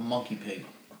monkey pig.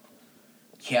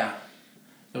 Yeah.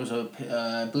 There was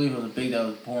I believe it was a pig that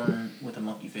was born with a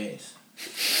monkey face.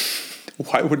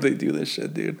 Why would they do this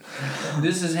shit, dude?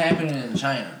 This is happening in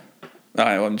China.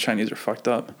 Well, the Chinese are fucked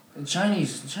up.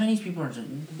 Chinese people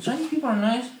are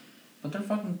nice, but their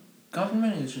fucking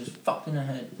government is just fucked in the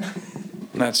head.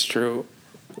 That's true.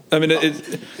 I mean,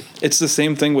 it's the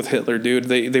same thing with Hitler, dude.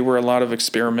 They were a lot of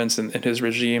experiments in his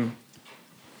regime.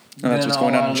 And that's what's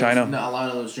going on in China. A lot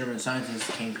of those German scientists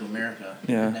came to America.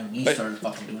 Yeah. And then we started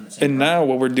fucking doing the same. And now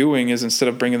what we're doing is, instead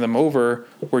of bringing them over,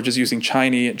 we're just using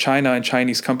China and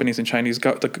Chinese companies and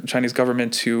the Chinese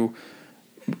government to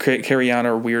carry on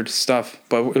our weird stuff.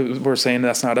 But we're saying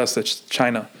that's not us, that's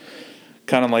China.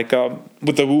 Kind of like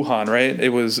with the Wuhan, right? It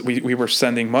was we were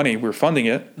sending money, we were funding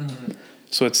it. Mm-hmm.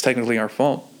 So it's technically our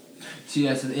fault. See,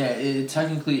 it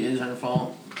technically is our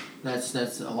fault. That's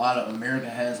a lot of America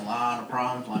has a lot of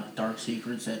problems, a lot of dark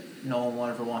secrets that no one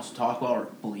ever wants to talk about or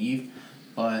believe.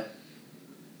 But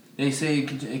they say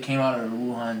it came out of the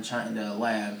Wuhan, China, the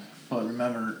lab. But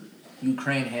remember,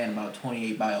 Ukraine had about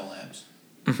 28 biolabs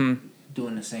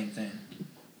doing the same thing.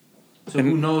 So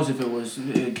who knows if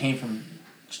it came from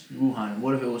Wuhan?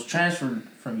 What if it was transferred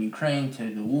from Ukraine to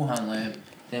the Wuhan lab,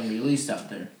 then released out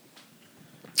there?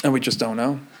 And we just don't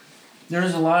know.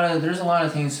 There's a lot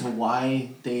of things to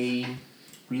why they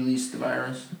released the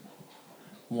virus.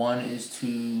 One is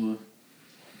to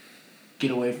get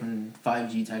away from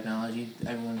 5G technology.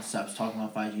 Everyone stops talking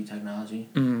about 5G technology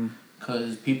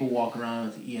because people walk around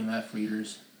with EMF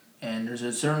readers, and there's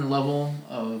a certain level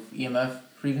of EMF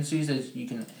frequencies that you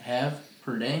can have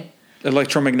per day.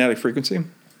 Electromagnetic frequency.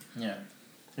 Yeah,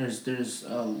 there's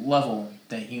a level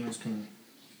that humans can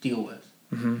deal with.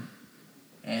 Mm-hmm.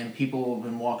 And people have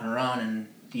been walking around, and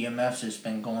the EMF's just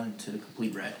been going to the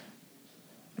complete red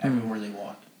everywhere they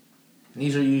walk. And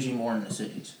these are usually more in the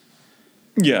cities.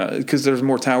 Yeah, because there's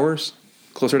more towers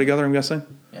closer together, I'm guessing?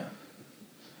 Yeah.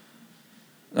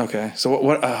 Okay, so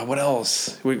what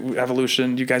else?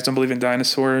 Evolution, you guys don't believe in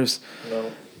dinosaurs? No.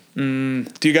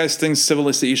 Do you guys think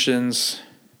civilizations,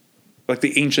 like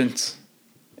the ancient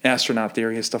astronaut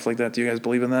theory and stuff like that, do you guys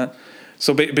believe in that?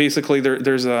 So basically,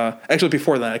 there's actually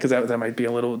before that, because that might be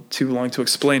a little too long to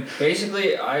explain.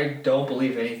 Basically, I don't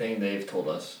believe anything they've told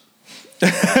us.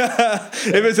 If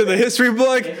it's in the history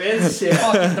book,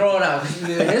 fucking throw it out.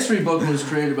 The history book was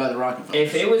created by the Rockefellers.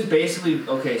 If it was basically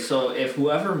so if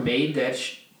whoever made that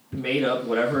made up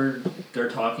whatever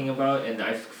they're talking about, and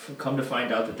I've come to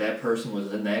find out that person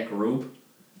was in that group,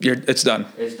 it's done.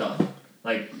 It's done.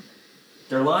 Like.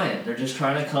 They're lying. They're just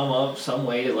trying to come up some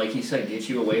way to, like he said, get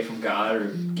you away from God or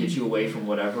get you away from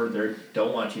whatever they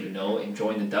don't want you to know and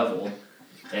join the devil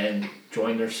and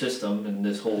join their system and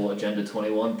this whole Agenda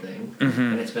 21 thing. Mm-hmm.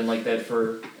 And it's been like that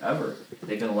forever.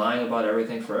 They've been lying about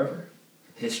everything forever.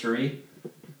 History.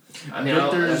 I mean,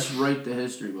 Victors write the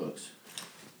history books.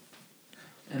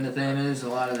 And the thing is, a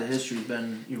lot of the history's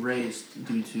been erased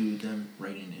due to them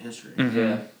writing the history. Mm-hmm.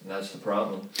 Yeah, that's the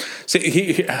problem.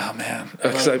 See, oh man.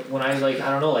 When I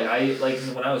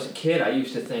when I was a kid, I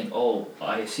used to think,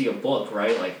 I see a book,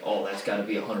 right? Like, that's got to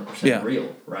be 100%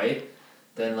 real, right?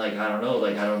 Then, I don't know,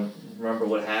 I don't remember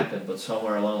what happened, but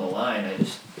somewhere along the line, I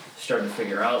just started to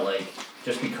figure out,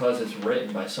 just because it's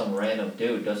written by some random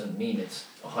dude doesn't mean it's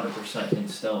 100% in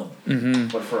stone. Mm-hmm.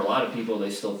 But for a lot of people,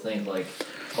 they still think,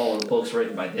 the book's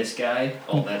written by this guy.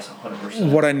 That's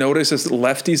 100%. What I notice is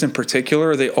lefties in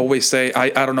particular, they always say,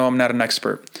 I don't know, I'm not an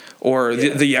expert. Or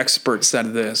the expert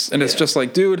said this. And it's just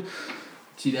like, dude.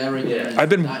 See that right there?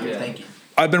 Not your thinking.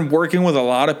 I've been working with a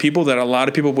lot of people that a lot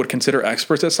of people would consider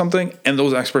experts at something, and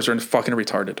those experts are fucking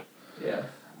retarded. Yeah.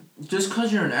 Just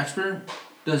because you're an expert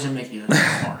doesn't make you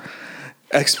smart.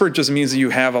 Expert just means that you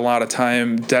have a lot of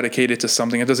time dedicated to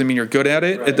something. It doesn't mean you're good at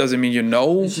it. Right. It doesn't mean you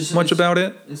know much about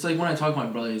it. It's like when I talk to my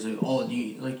brother, he's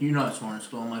like, you're not smart in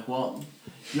school. I'm like, well,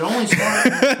 you're only smart.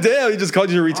 Damn, he just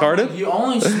called you retarded? You're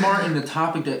only smart in the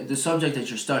subject that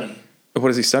you're studying.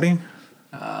 What is he studying?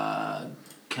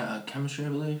 Chemistry, I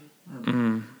believe.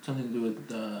 Or something to do with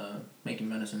making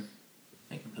medicine.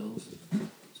 making pills.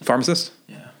 Pharmacist?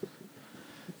 Yeah.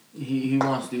 He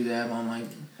wants to do that, but I'm like,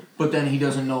 but then he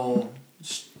doesn't know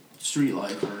street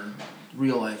life or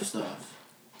real life stuff.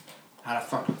 How to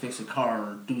fucking fix a car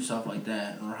or do stuff like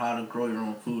that, or how to grow your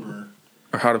own food,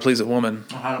 Or how to please a woman.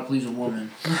 Or how to please a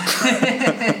woman.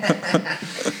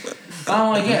 I'm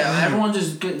like, yeah, everyone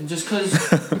just because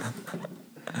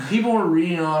people are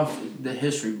reading off the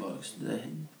history books,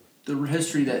 the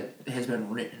history that has been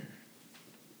written.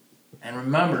 And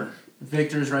remember,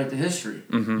 victors write the history.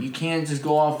 Mm-hmm. You can't just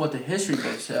go off what the history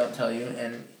books tell you,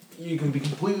 and you can be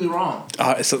completely wrong.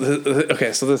 So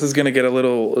this is gonna get a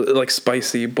little like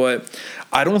spicy, but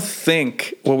I don't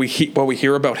think what we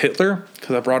hear about Hitler,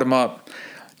 because I brought him up,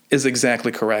 is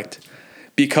exactly correct.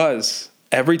 Because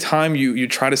every time you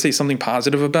try to say something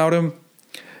positive about him,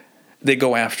 they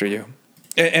go after you,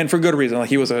 and for good reason. Like,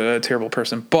 he was a terrible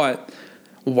person, but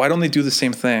why don't they do the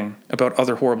same thing about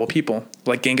other horrible people,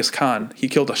 like Genghis Khan? He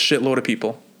killed a shitload of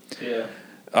people. Yeah.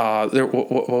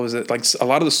 What was it? Like, a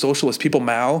lot of the socialist people,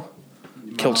 Mao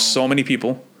killed so many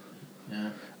people.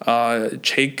 Yeah.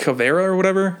 Che Guevara or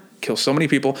whatever killed so many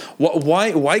people.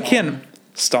 Why can't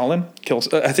Stalin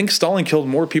kills? I think Stalin killed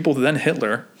more people than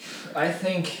Hitler. I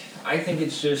think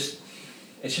it's just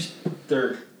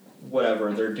they're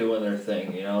doing their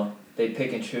thing. You know, they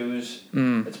pick and choose.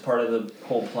 It's part of the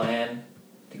whole plan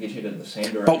to get you to the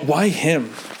same direction. But why him?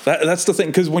 That's the thing.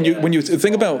 Because when you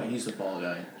think about, he's the fall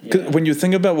guy. Yeah. When you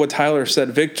think about what Tyler said,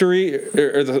 victory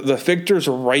or the victors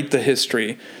write the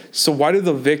history. So why do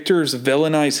the victors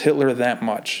villainize Hitler that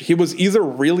much? He was either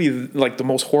really like the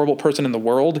most horrible person in the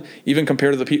world, even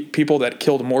compared to the people that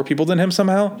killed more people than him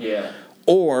somehow. Yeah.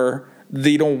 Or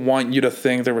they don't want you to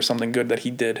think there was something good that he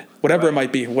did. Whatever it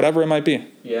might be.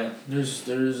 Yeah. There's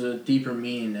a deeper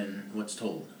meaning than what's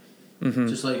told. Mm-hmm.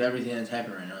 Just like everything that's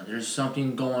happening right now. There's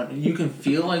something going. You can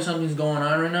feel like something's going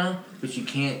on right now, but you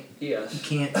can't. Yes. You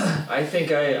can't. I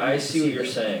think I see what you're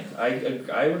saying.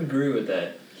 I would agree with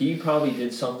that. He probably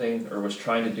did something or was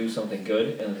trying to do something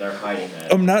good, and they're hiding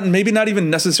that. Maybe not even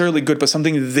necessarily good, but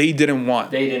something they didn't want.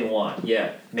 They didn't want.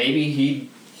 Yeah. Maybe he.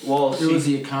 Well, it was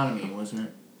the economy, wasn't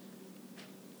it?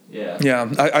 Yeah. Yeah,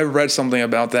 I read something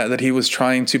about that he was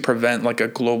trying to prevent like a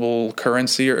global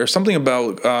currency or something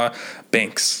about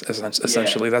banks,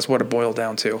 essentially. Yeah. That's what it boiled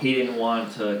down to. He didn't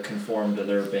want to conform to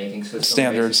their banking system.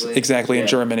 Standards, basically. exactly, in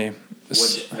Germany.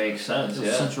 Which makes sense, it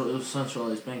was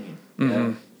centralized banking.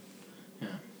 Mm-hmm. Yeah.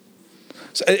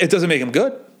 So it doesn't make him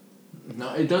good.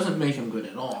 No, it doesn't make him good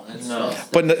at all.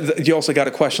 But you also got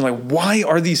to question, like, why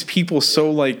are these people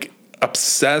so, like,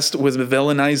 obsessed with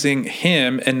villainizing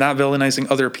him and not villainizing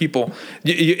other people?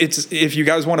 It's if you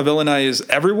guys want to villainize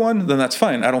everyone, then that's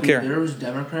fine. I don't care. There was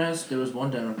Democrats. There was one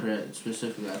Democrat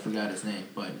specifically. I forgot his name,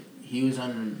 but he was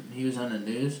on the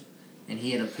news, and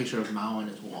he had a picture of Mao on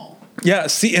his wall. Yeah,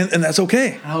 see, and that's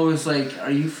okay. I was like,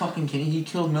 "Are you fucking kidding? He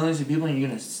killed millions of people, and you're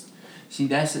gonna see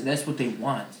that's what they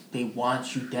want. They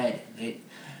want you dead.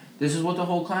 This is what the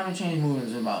whole climate change movement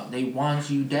is about. They want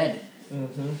you dead."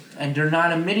 Mm-hmm. And they're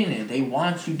not admitting it. They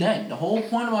want you dead. The whole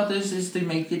point about this is to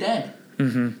make you dead.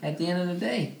 Mm-hmm. At the end of the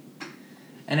day,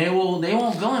 and they won't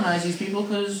villainize these people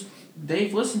because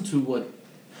they've listened to what.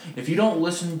 If you don't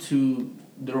listen to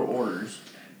their orders,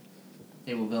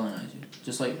 they will villainize you.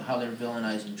 Just like how they're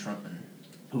villainizing Trump and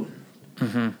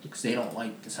Putin, because they don't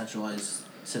like the centralized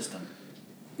system.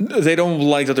 They don't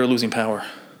like that they're losing power.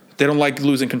 They don't like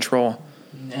losing control.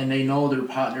 And they know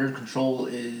their control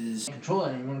is control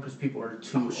anymore because people are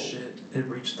too old. Shit! It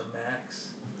reached the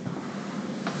max.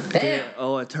 Damn!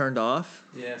 Oh, it turned off?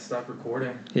 Yeah, stop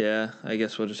recording. Yeah, I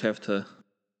guess we'll just have to